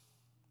you.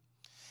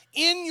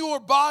 In your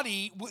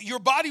body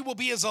will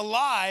be as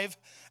alive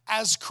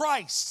as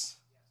Christ.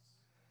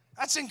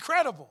 That's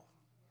incredible.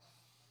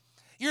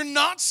 You're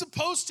not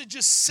supposed to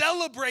just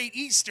celebrate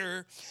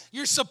Easter.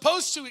 You're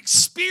supposed to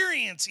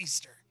experience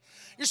Easter.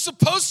 You're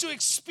supposed to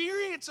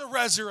experience a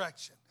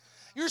resurrection.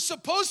 You're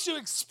supposed to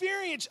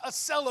experience a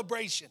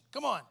celebration.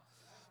 Come on,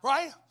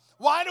 right?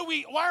 Why are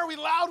we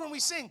loud when we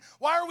sing?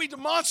 Why are we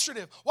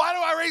demonstrative? Why do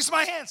I raise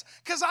my hands?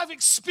 Because I've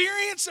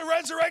experienced the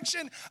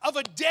resurrection of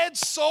a dead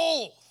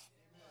soul.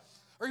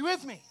 Are you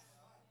with me?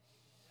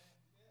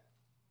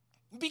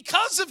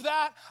 Because of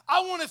that,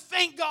 I want to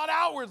thank God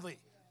outwardly.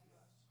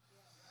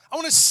 I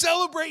want to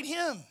celebrate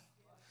him.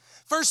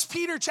 1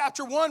 Peter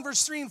chapter 1,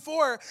 verse 3 and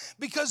 4,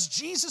 because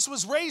Jesus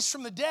was raised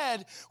from the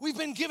dead, we've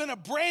been given a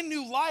brand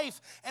new life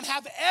and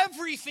have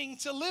everything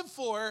to live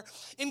for,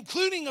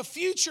 including a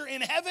future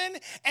in heaven,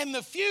 and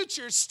the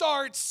future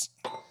starts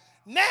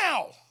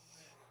now.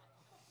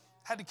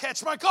 Had to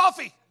catch my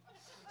coffee.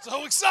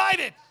 So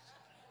excited.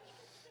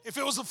 If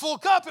it was a full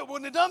cup, it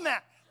wouldn't have done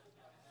that.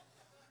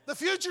 The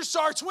future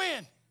starts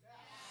when?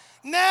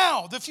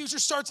 Now. The future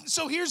starts.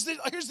 So here's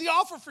the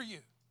offer for you.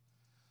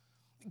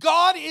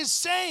 God is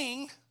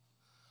saying,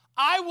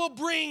 I will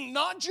bring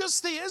not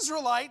just the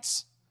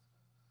Israelites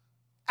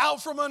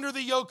out from under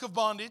the yoke of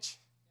bondage.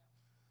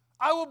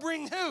 I will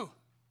bring who?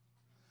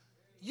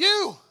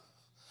 You.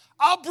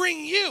 I'll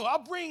bring you.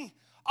 I'll bring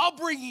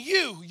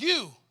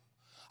you.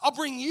 I'll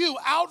bring you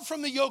out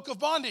from the yoke of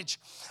bondage.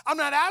 I'm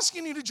not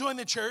asking you to join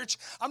the church.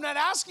 I'm not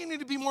asking you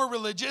to be more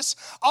religious.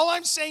 All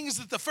I'm saying is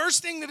that the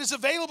first thing that is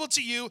available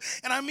to you,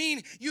 and I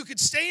mean, you could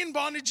stay in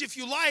bondage if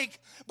you like,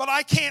 but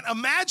I can't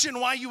imagine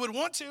why you would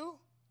want to.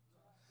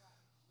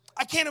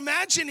 I can't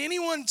imagine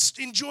anyone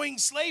enjoying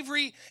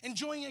slavery,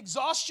 enjoying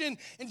exhaustion,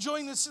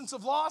 enjoying the sense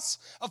of loss,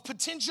 of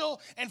potential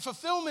and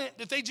fulfillment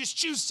that they just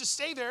choose to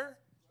stay there.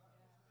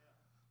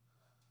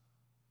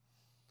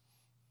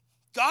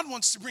 God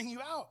wants to bring you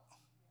out.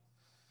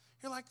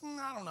 You're like,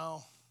 I don't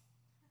know.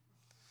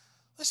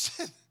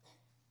 Listen,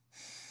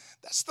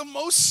 that's the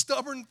most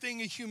stubborn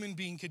thing a human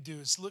being could do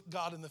is look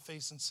God in the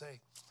face and say,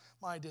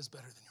 my idea is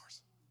better than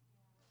yours.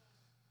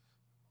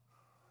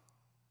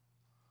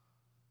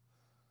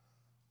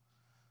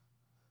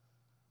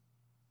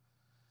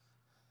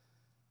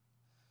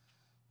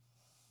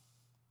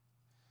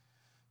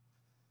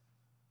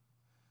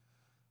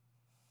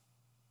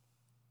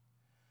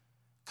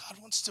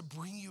 God wants to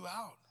bring you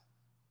out.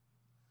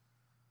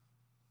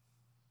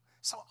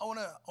 So I want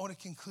to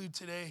conclude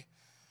today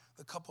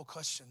with a couple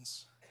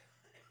questions.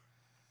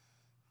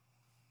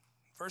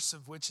 First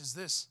of which is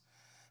this: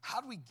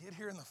 how do we get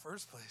here in the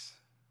first place?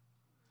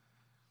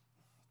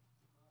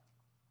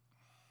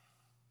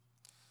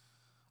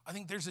 I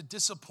think there's a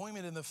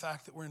disappointment in the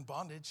fact that we're in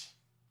bondage.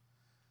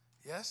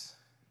 Yes?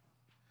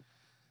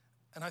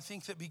 And I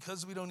think that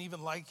because we don't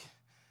even like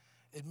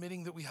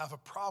admitting that we have a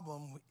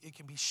problem, it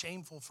can be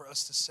shameful for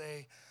us to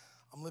say,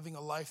 I'm living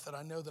a life that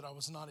I know that I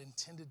was not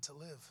intended to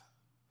live.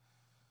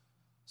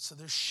 So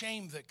there's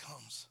shame that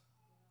comes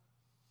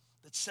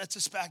that sets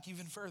us back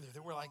even further.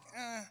 That we're like,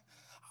 I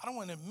don't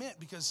want to admit,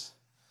 because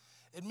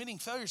admitting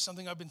failure is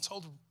something I've been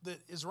told that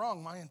is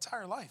wrong my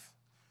entire life.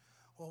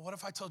 Well, what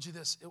if I told you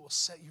this? It will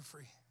set you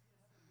free.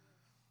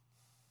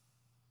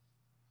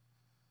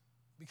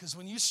 Because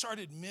when you start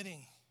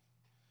admitting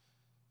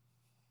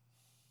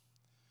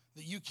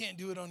that you can't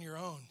do it on your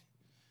own,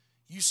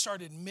 you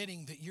start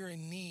admitting that you're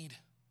in need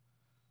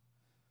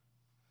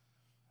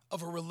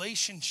of a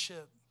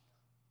relationship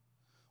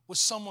with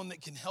someone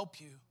that can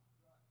help you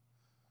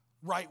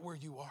right where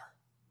you are.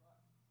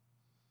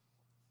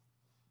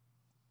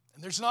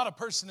 And there's not a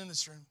person in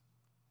this room,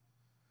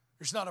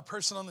 there's not a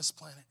person on this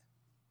planet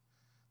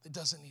that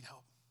doesn't need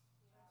help.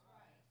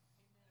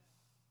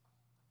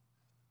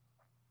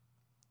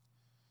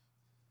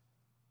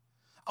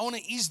 I want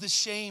to ease the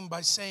shame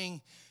by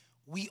saying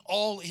we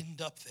all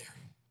end up there.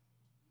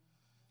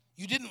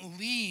 You didn't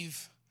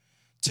leave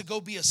to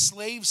go be a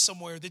slave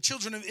somewhere. The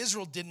children of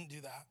Israel didn't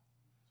do that.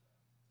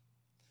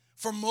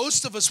 For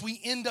most of us, we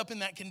end up in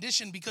that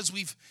condition because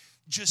we've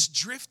just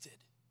drifted.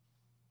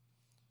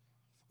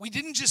 We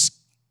didn't just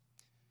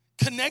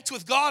connect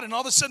with God and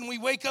all of a sudden we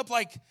wake up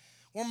like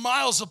we're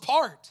miles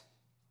apart.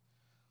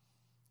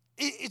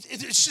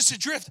 It's just a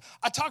drift.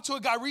 I talked to a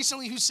guy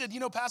recently who said,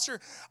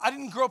 Pastor, I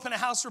didn't grow up in a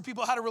house where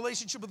people had a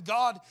relationship with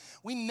God.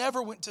 We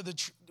never went to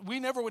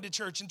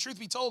church. And truth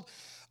be told,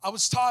 I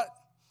was taught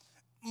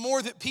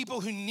more that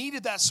people who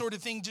needed that sort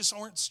of thing just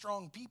aren't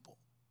strong people.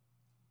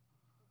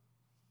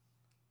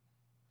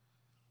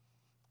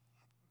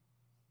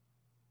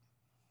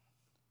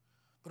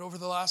 But over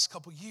the last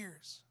couple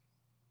years,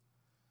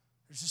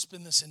 there's just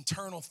been this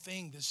internal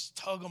thing, this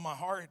tug on my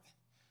heart,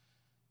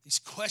 these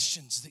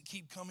questions that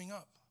keep coming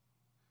up.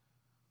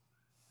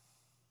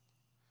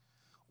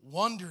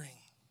 Wondering,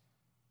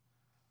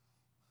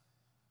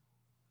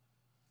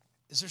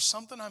 is there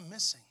something I'm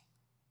missing?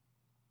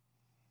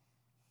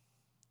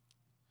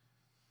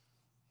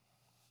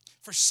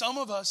 For some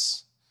of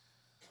us,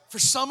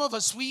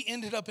 we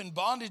ended up in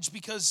bondage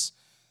because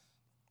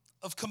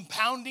of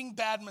compounding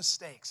bad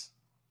mistakes.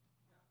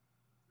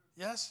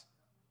 Yes?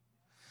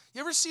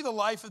 You ever see the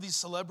life of these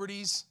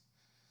celebrities,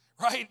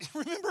 right?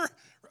 Remember,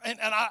 and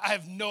I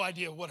have no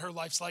idea what her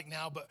life's like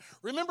now, but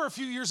remember a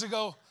few years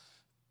ago,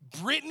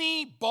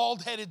 Britney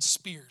bald-headed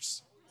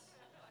Spears.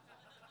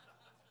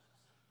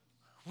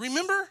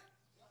 Remember?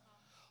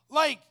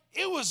 Like,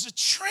 it was a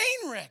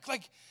train wreck.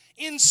 Like,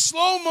 in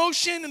slow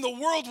motion, and the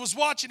world was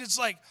watching. It's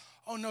like,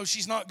 oh, no,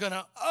 she's not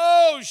gonna.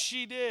 Oh,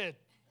 she did.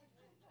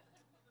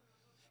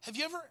 Have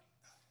you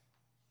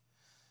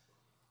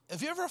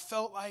ever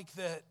felt like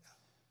that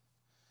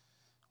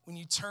when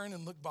you turn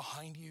and look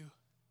behind you?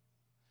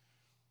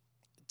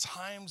 At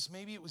times,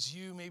 maybe it was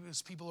you, maybe it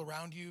was people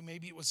around you,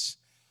 maybe it was...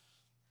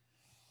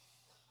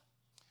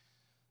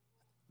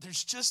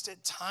 There's just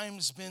at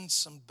times been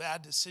some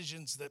bad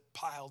decisions that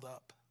piled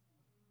up,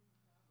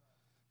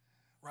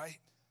 right?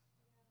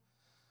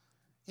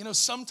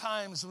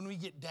 Sometimes when we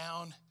get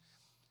down,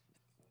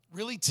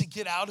 really to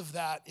get out of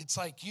that, it's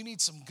like you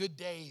need some good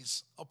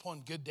days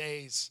upon good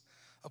days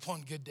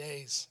upon good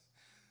days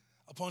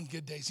upon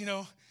good days.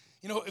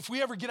 If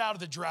we ever get out of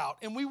the drought,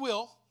 and we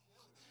will,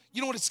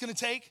 you know what it's going to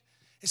take?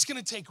 It's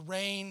going to take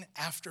rain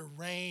after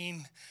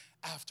rain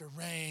after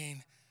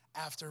rain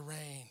after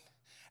rain.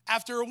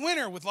 After a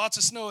winter with lots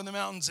of snow in the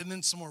mountains and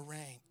then some more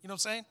rain. You know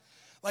what I'm saying?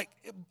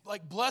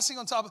 Like blessing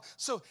on top of,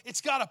 so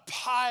it's got to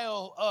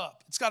pile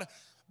up. It's got to,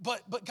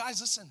 but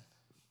guys, listen.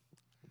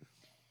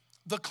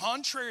 The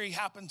contrary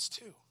happens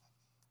too.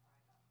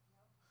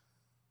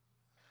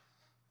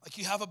 Like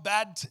you have a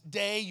bad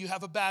day, you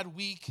have a bad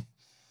week,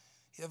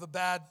 you have a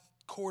bad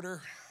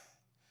quarter,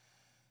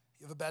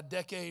 you have a bad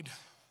decade,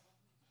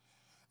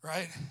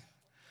 right?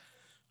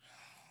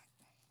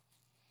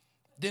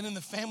 Then in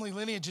the family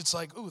lineage, it's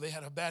like, ooh, they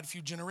had a bad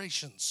few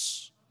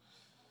generations.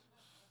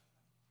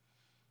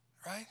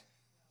 Right?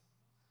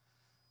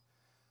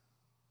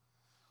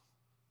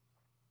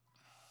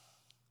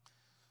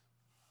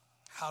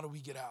 How do we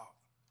get out?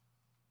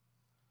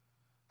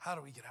 How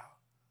do we get out?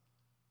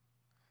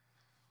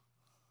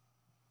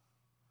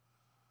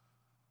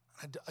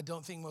 I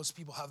don't think most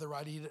people have the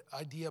right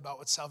idea about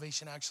what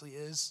salvation actually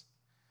is.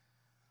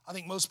 I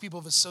think most people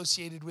have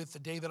associated with the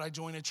day that I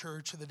join a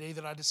church or the day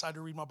that I decide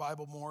to read my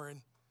Bible more.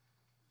 And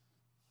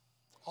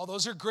all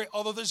those are great,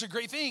 although those are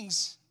great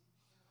things.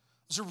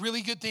 Those are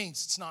really good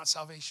things. It's not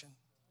salvation.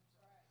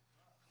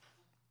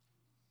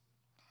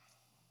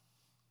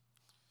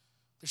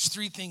 There's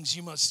 3 things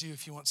you must do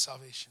if you want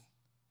salvation.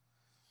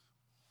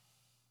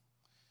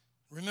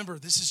 Remember,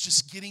 this is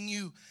just getting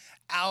you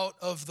out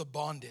of the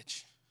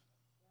bondage.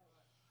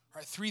 All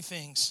right, 3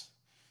 things.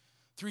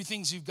 3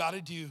 things you've got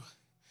to do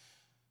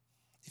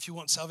if you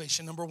want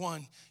salvation. Number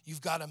 1,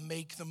 you've got to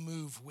make the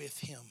move with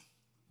him.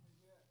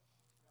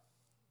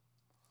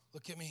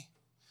 Look at me.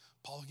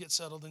 Paul will get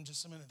settled in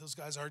just a minute. Those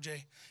guys,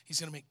 RJ, he's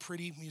going to make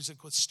pretty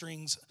music with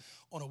strings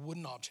on a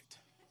wooden object.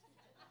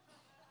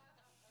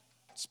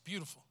 It's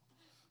beautiful.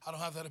 I don't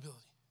have that ability.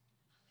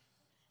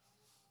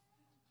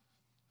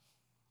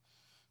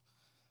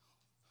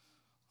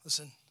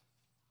 Listen.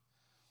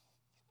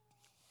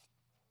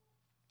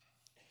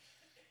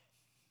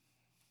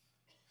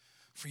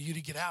 For you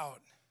to get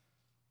out,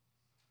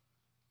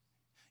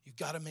 you've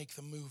got to make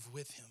the move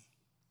with him.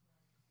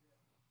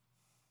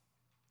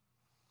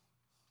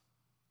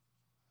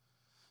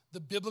 The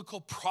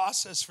biblical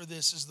process for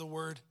this is the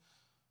word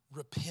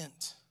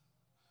repent,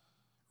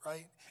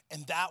 right?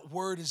 And that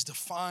word is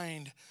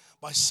defined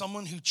by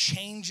someone who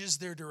changes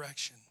their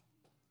direction,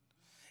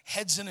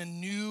 heads in a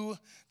new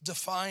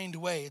defined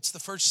way. It's the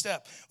first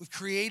step. We've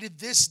created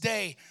this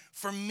day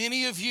for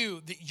many of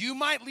you that you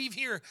might leave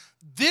here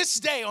this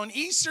day on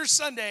Easter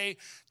Sunday,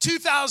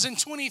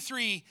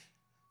 2023,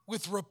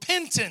 with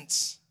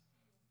repentance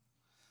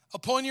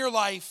upon your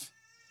life,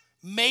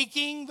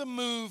 making the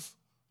move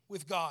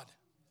with God.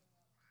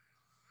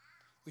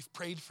 We've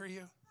prayed for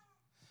you.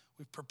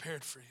 We've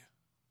prepared for you.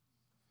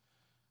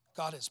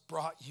 God has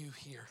brought you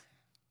here.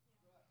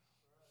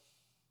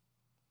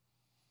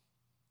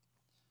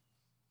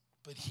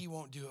 but he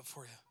won't do it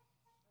for you.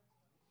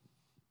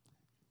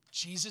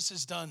 Jesus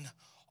has done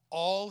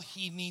all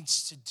he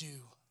needs to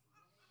do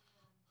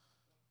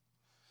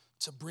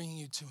to bring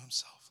you to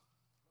himself.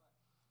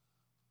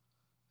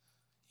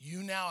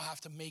 You now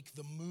have to make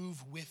the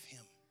move with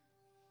him.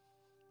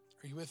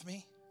 Are you with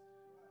me?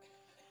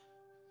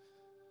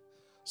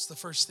 It's the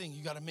first thing.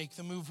 You got to make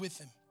the move with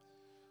him.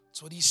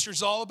 That's what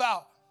Easter's all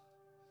about.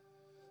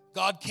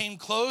 God came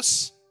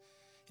close,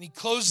 and he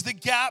closed the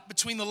gap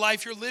between the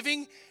life you're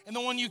living and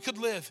the one you could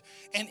live.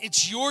 And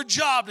it's your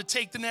job to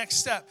take the next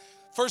step.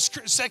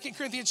 2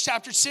 Corinthians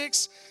chapter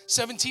 6,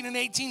 17 and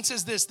 18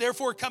 says this,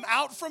 therefore come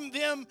out from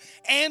them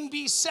and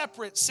be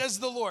separate, says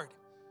the Lord.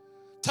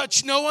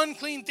 Touch no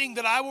unclean thing,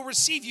 that I will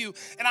receive you,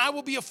 and I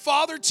will be a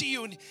father to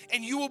you,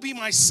 and you will be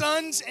my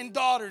sons and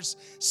daughters,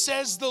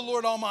 says the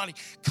Lord Almighty.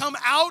 Come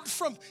out.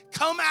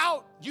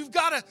 You've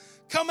got to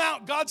come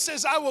out. God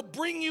says, I will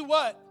bring you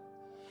what?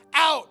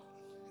 Out.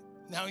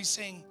 Now he's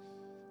saying,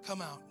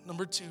 come out.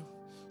 Number two.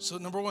 So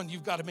number one,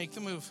 you've got to make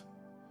the move.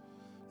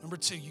 Number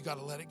two, you got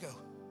to let it go.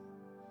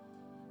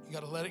 You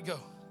got to let it go.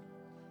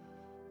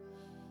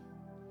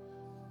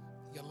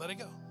 You got to let it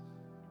go.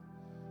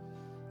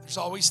 There's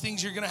always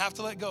things you're going to have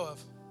to let go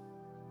of.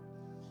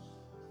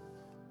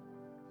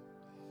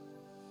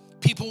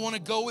 People want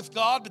to go with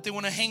God, but they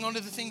want to hang on to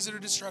the things that are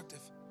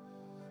destructive.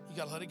 You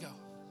got to let it go.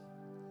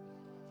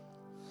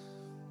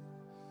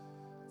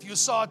 If you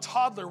saw a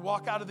toddler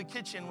walk out of the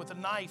kitchen with a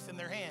knife in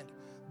their hand,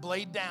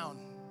 blade down,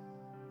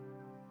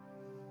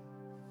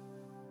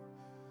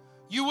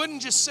 you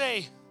wouldn't just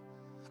say,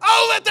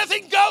 oh, let that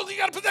thing go, you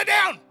got to put that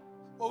down.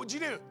 What would you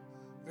do?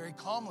 Very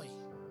calmly.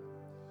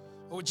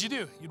 What would you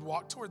do? You'd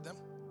walk toward them.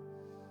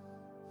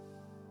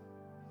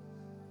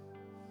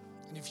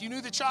 And if you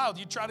knew the child,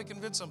 you'd try to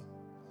convince them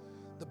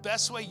the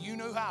best way you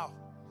knew how,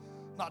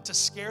 not to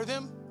scare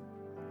them.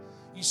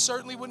 You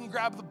certainly wouldn't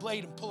grab the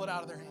blade and pull it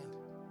out of their hand.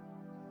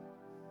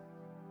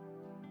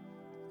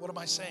 What am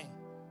I saying?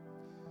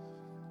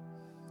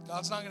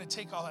 God's not going to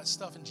take all that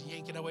stuff and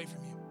yank it away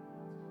from you.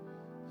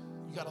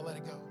 You got to let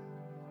it go.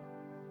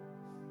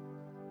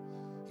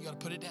 You got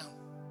to put it down.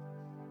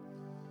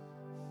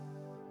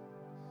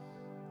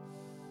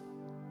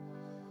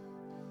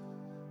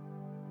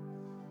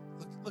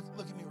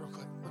 Look at me real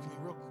quick. Look at me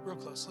real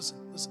close. Listen,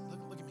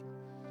 look at me.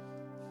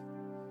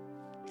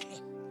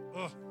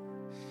 Oh,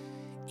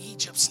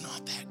 Egypt's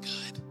not that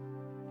good.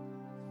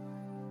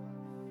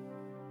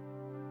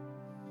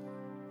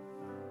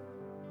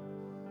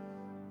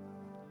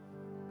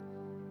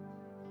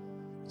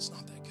 It's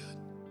not that good.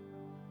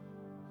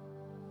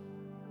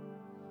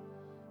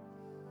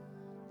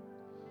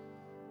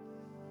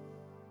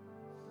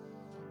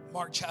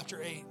 Mark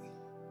chapter 8.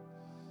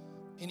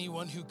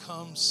 Anyone who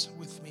comes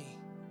with me,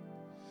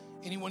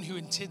 anyone who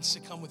intends to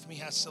come with me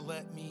has to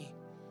let me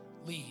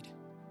lead.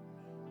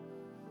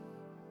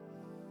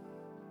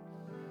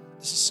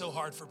 This is so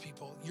hard for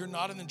people. You're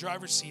not in the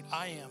driver's seat.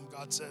 I am,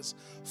 God says.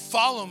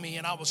 Follow me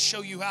and I will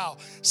show you how.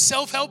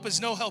 Self-help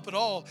is no help at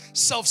all.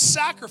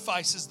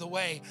 Self-sacrifice is the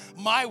way,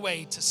 my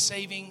way to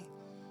saving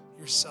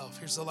yourself.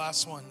 Here's the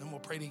last one, then we'll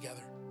pray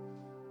together.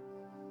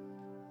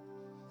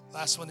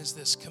 Last one is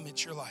this: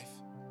 commit your life.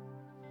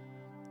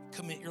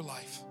 Commit your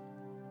life.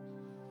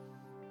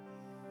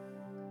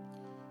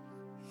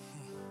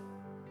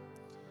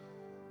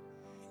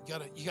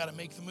 You gotta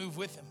make the move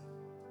with him.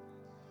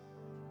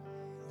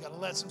 You gotta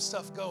let some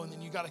stuff go, and then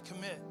you gotta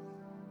commit.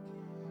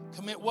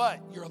 Commit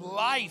what? Your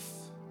life.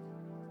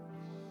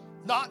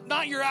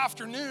 Not your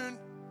afternoon.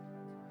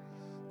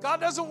 God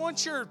doesn't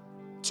want your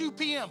 2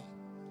 p.m.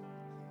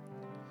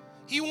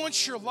 He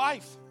wants your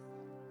life.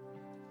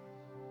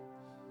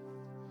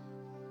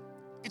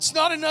 It's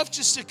not enough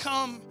just to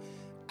come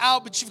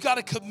out, but you've got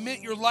to commit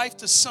your life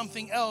to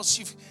something else.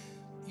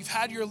 You've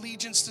had your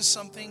allegiance to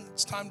something.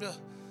 It's time to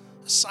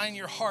assign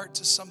your heart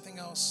to something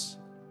else,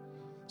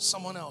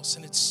 someone else.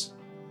 And it's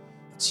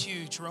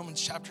huge.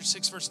 Romans chapter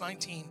 6, verse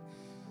 19.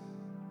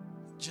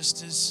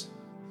 Just as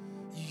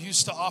you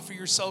used to offer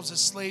yourselves as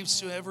slaves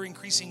to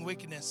ever-increasing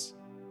wickedness,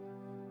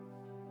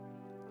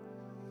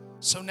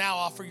 so now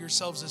offer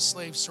yourselves as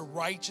slaves to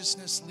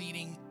righteousness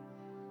leading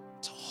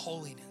to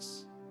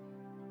holiness.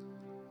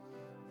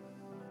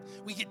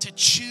 We get to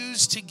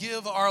choose to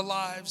give our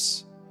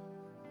lives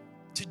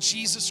to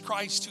Jesus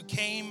Christ, who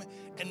came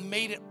and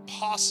made it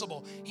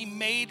possible. He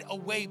made a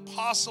way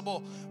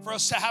possible for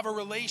us to have a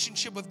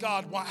relationship with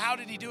God. Well, how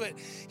did he do it?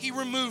 He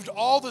removed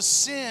all the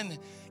sin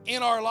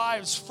in our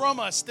lives from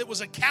us that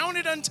was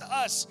accounted unto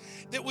us,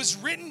 that was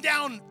written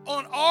down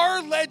on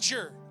our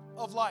ledger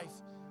of life.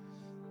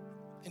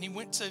 And he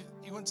went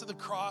to the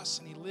cross,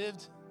 and he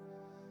lived,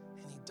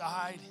 and he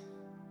died,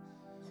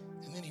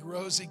 and then he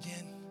rose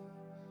again,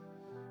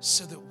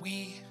 so that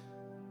we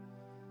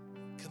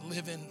could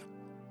live in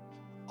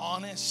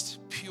honest,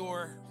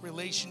 pure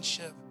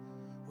relationship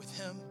with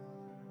him.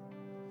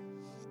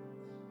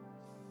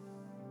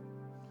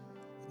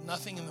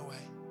 Nothing in the way.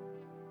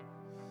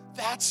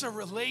 That's a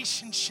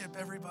relationship,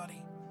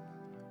 everybody.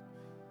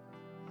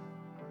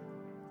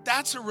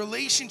 That's a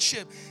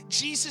relationship.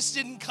 Jesus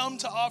didn't come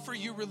to offer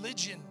you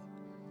religion.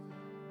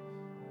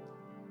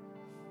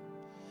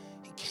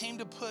 came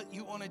to put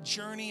you on a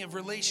journey of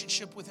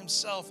relationship with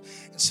himself.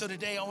 And so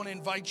today I want to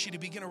invite you to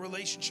begin a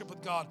relationship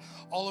with God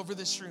all over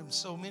this room.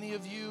 So many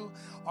of you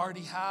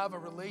already have a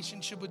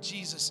relationship with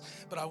Jesus,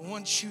 but I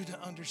want you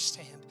to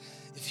understand,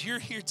 if you're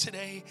here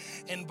today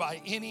and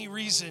by any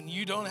reason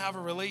you don't have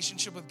a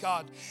relationship with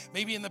God,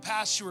 maybe in the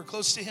past you were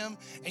close to him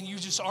and you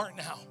just aren't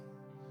now.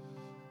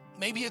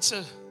 Maybe it's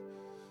a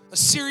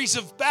series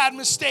of bad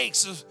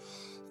mistakes, of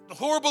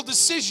horrible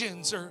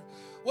decisions, or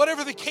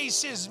whatever the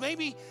case is.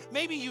 Maybe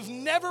you've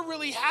never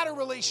really had a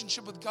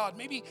relationship with God.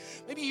 Maybe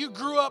you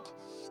grew up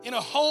in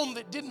a home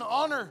that didn't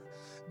honor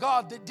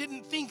God, that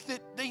didn't think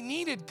that they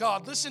needed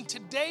God. Listen,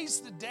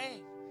 today's the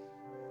day.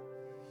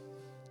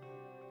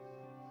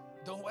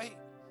 Don't wait.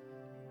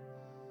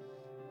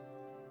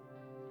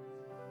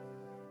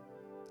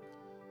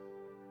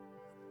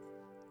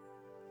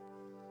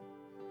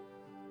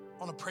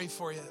 I want to pray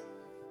for you.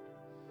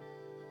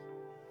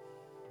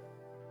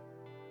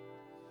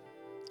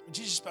 Would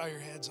you just bow your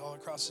heads all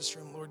across this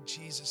room? Lord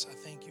Jesus, I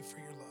thank you for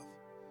your love.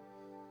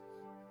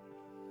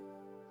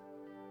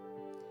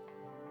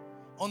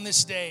 On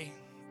this day,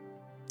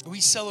 we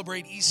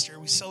celebrate Easter.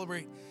 We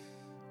celebrate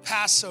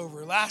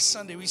Passover. Last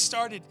Sunday, we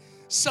started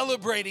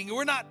celebrating.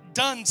 We're not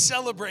done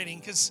celebrating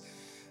because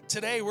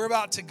today we're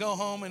about to go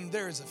home and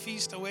there is a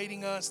feast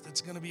awaiting us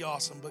that's going to be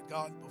awesome. But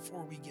God,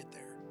 before we get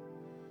there,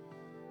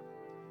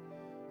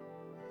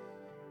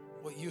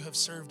 what you have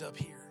served up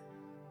here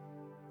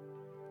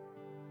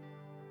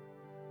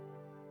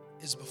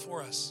is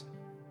before us.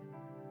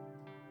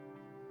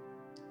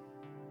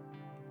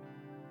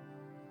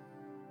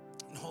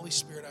 And Holy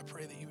Spirit, I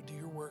pray that you would do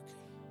your work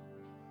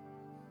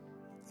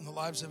in the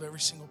lives of every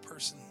single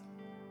person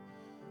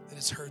that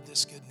has heard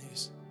this good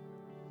news.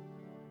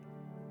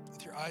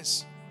 With your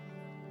eyes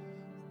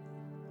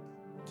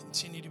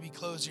continue to be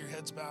closed, your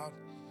heads bowed,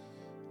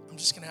 I'm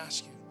just going to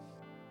ask you,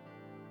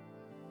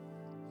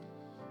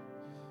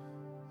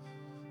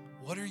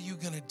 what are you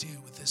going to do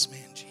with this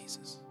man,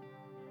 Jesus?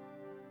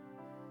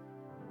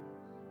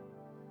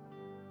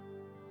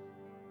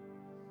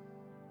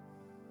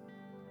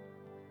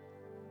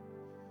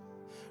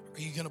 Are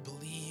you going to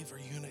believe? Are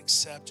you going to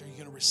accept? Are you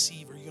going to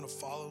receive? Are you going to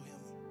follow him?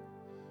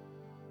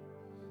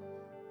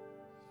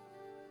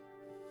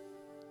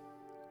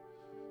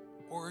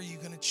 Or are you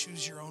going to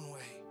choose your own way?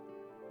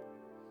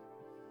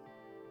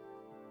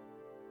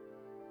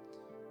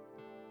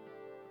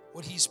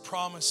 What he's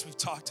promised, we've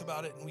talked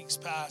about it in weeks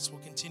past,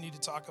 we'll continue to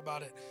talk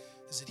about it,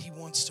 is that he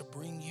wants to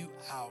bring you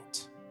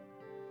out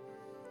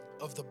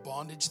of the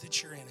bondage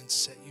that you're in and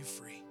set you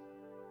free.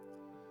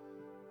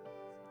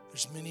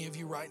 There's many of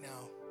you right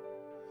now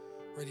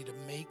ready to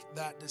make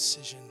that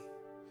decision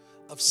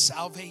of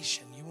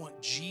salvation. You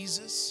want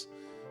Jesus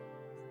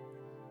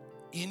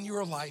in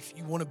your life.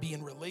 You want to be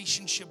in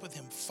relationship with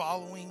him,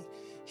 following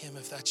him.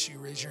 If that's you,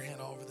 raise your hand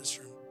all over this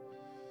room.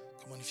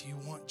 Come on, if you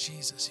want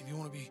Jesus, if you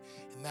want to be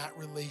in that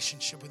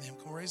relationship with him,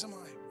 come on, raise them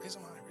high, raise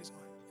them high, raise them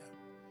high. Yeah,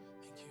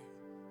 thank you.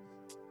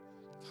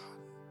 God,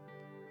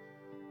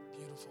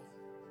 beautiful.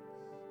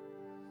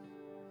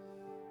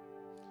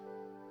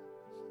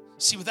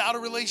 See, without a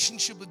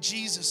relationship with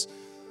Jesus,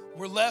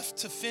 we're left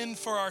to fend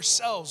for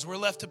ourselves. We're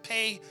left to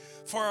pay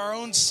for our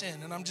own sin.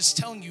 And I'm just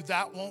telling you,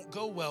 that won't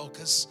go well,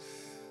 because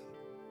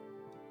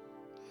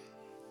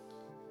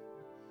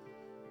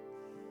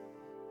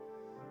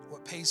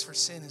what pays for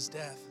sin is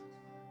death.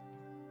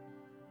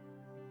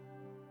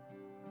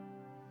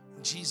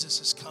 Jesus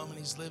has come and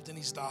he's lived and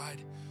he's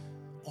died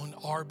on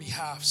our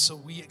behalf. So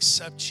we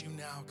accept you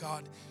now,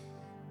 God.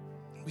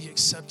 We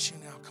accept you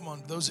now. Come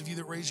on, those of you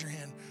that raise your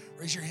hand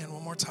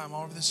one more time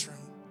all over this room.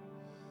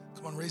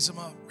 Come on, raise them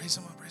up, raise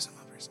them up, raise them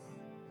up, raise them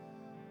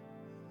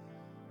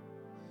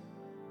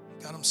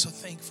up. God, I'm so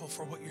thankful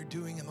for what you're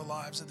doing in the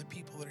lives of the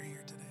people that are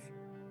here today.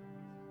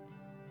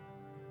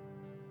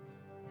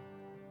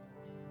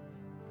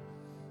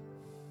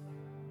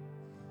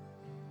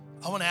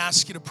 I want to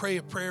ask you to pray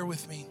a prayer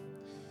with me.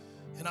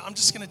 And I'm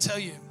just going to tell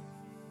you,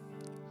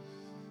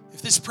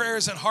 if this prayer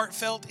isn't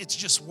heartfelt, it's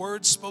just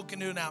words spoken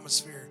to an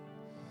atmosphere.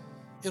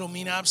 It'll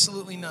mean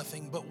absolutely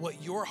nothing. But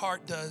what your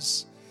heart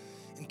does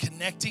in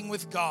connecting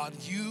with God,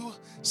 you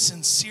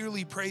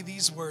sincerely pray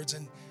these words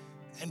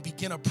and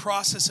begin a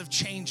process of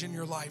change in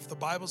your life. The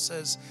Bible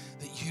says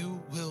that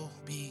you will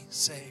be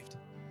saved.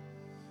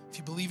 If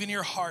you believe in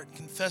your heart,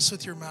 confess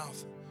with your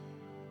mouth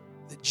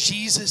that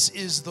Jesus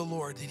is the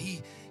Lord, that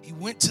He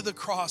went to the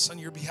cross on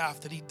your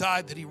behalf, that He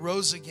died, that He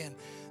rose again,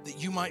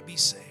 that you might be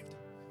saved.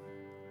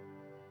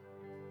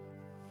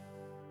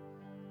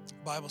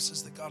 The Bible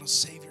says that God will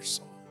save your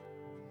soul.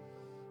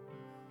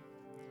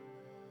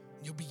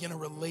 You'll begin a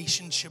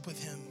relationship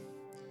with Him.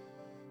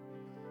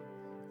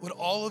 Would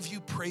all of you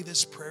pray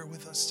this prayer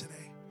with us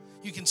today?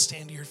 You can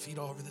stand to your feet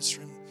all over this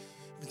room.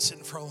 You've been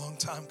sitting for a long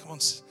time. Come on,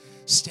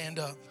 stand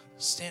up,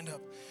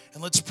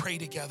 and let's pray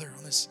together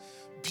on this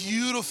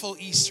beautiful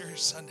Easter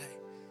Sunday,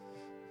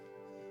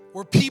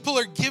 where people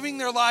are giving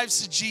their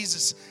lives to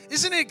Jesus.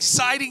 Isn't it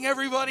exciting,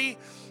 everybody,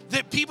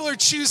 that people are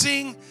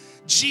choosing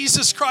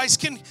Jesus Christ.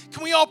 Can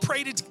we all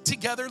pray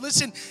together?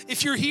 Listen,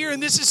 if you're here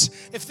and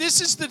if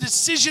this is the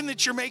decision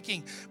that you're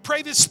making,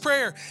 pray this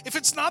prayer. If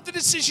it's not the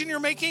decision you're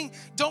making,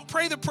 don't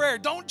pray the prayer.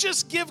 Don't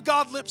just give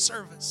God lip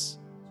service.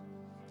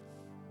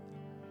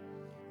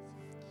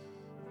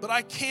 But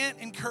I can't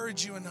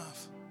encourage you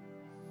enough.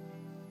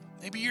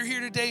 Maybe you're here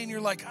today and you're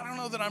like, I don't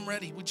know that I'm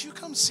ready. Would you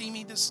come see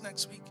me this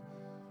next week?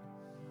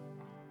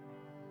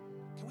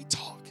 Can we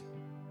talk?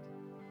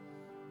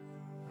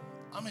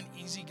 I'm an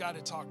easy guy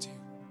to talk to.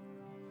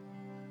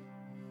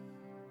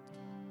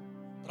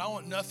 But I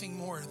want nothing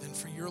more than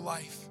for your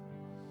life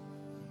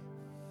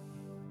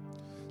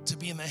to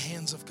be in the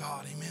hands of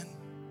God. Amen.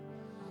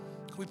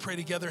 Can we pray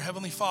together?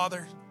 Heavenly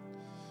Father,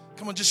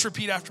 come on, just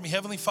repeat after me.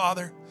 Heavenly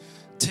Father,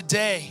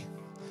 today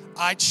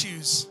I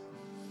choose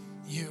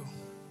you.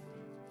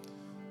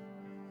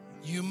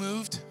 You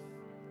moved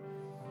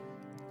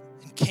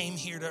and came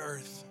here to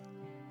earth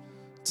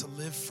to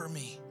live for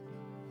me,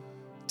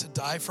 to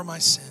die for my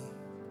sin,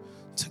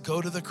 to go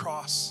to the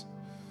cross,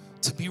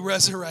 to be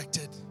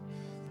resurrected,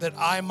 that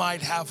I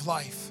might have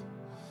life.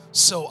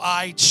 So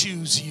I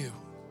choose you.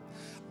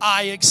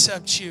 I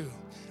accept you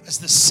as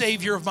the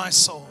Savior of my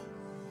soul,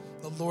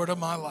 the Lord of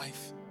my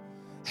life.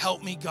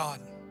 Help me, God.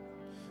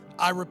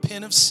 I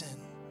repent of sin.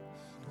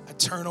 I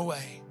turn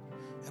away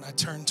and I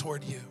turn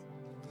toward you.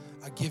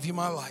 I give you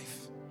my life.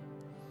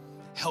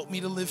 Help me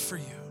to live for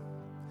you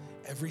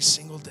every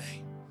single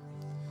day.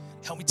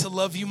 Help me to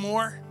love you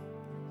more,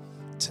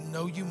 to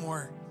know you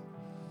more.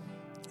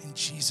 In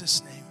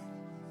Jesus' name,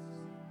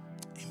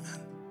 amen.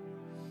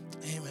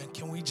 Amen.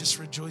 Can we just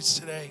rejoice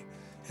today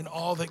in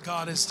all that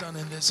God has done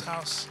in this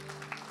house?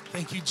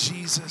 Thank you,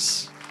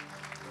 Jesus.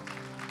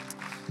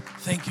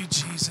 Thank you,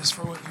 Jesus,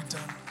 for what you've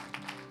done.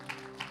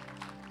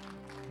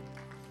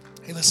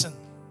 Hey, listen,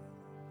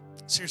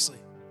 seriously.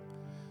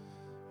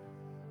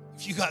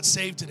 If you got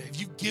saved today, if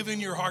you've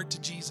given your heart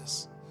to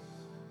Jesus,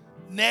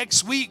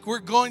 next week we're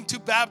going to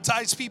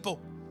baptize people.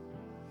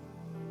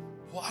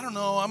 Well, I don't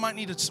know, I might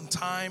need some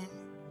time.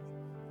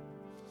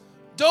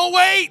 Don't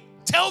wait.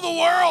 Tell the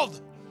world,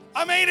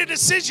 I made a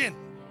decision.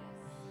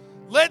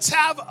 Let's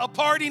have a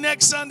party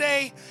next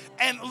Sunday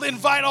and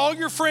invite all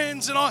your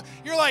friends and all.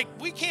 You're like,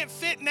 we can't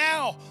fit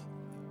now.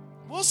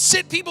 We'll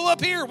sit people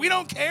up here. We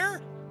don't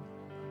care.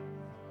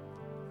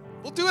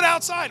 We'll do it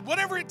outside,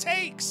 whatever it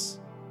takes.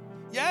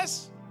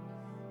 Yes?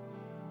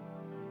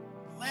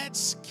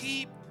 Let's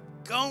keep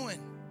going.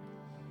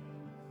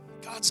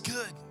 God's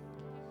good.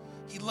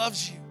 He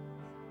loves you.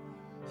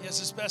 He has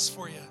his best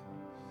for you.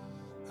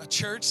 A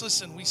church,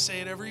 listen, we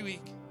say it every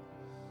week.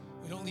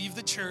 We don't leave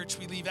the church,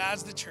 we leave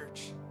as the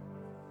church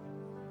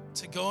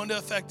to go into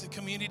affect the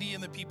community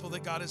and the people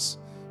that God has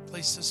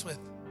placed us with.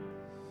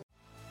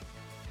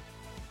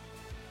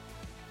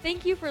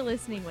 Thank you for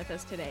listening with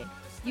us today.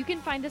 You can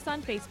find us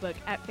on Facebook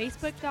at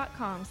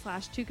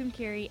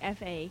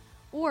facebook.com/TucumcaryFA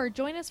or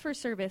join us for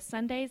service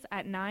Sundays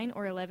at 9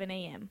 or 11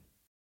 a.m.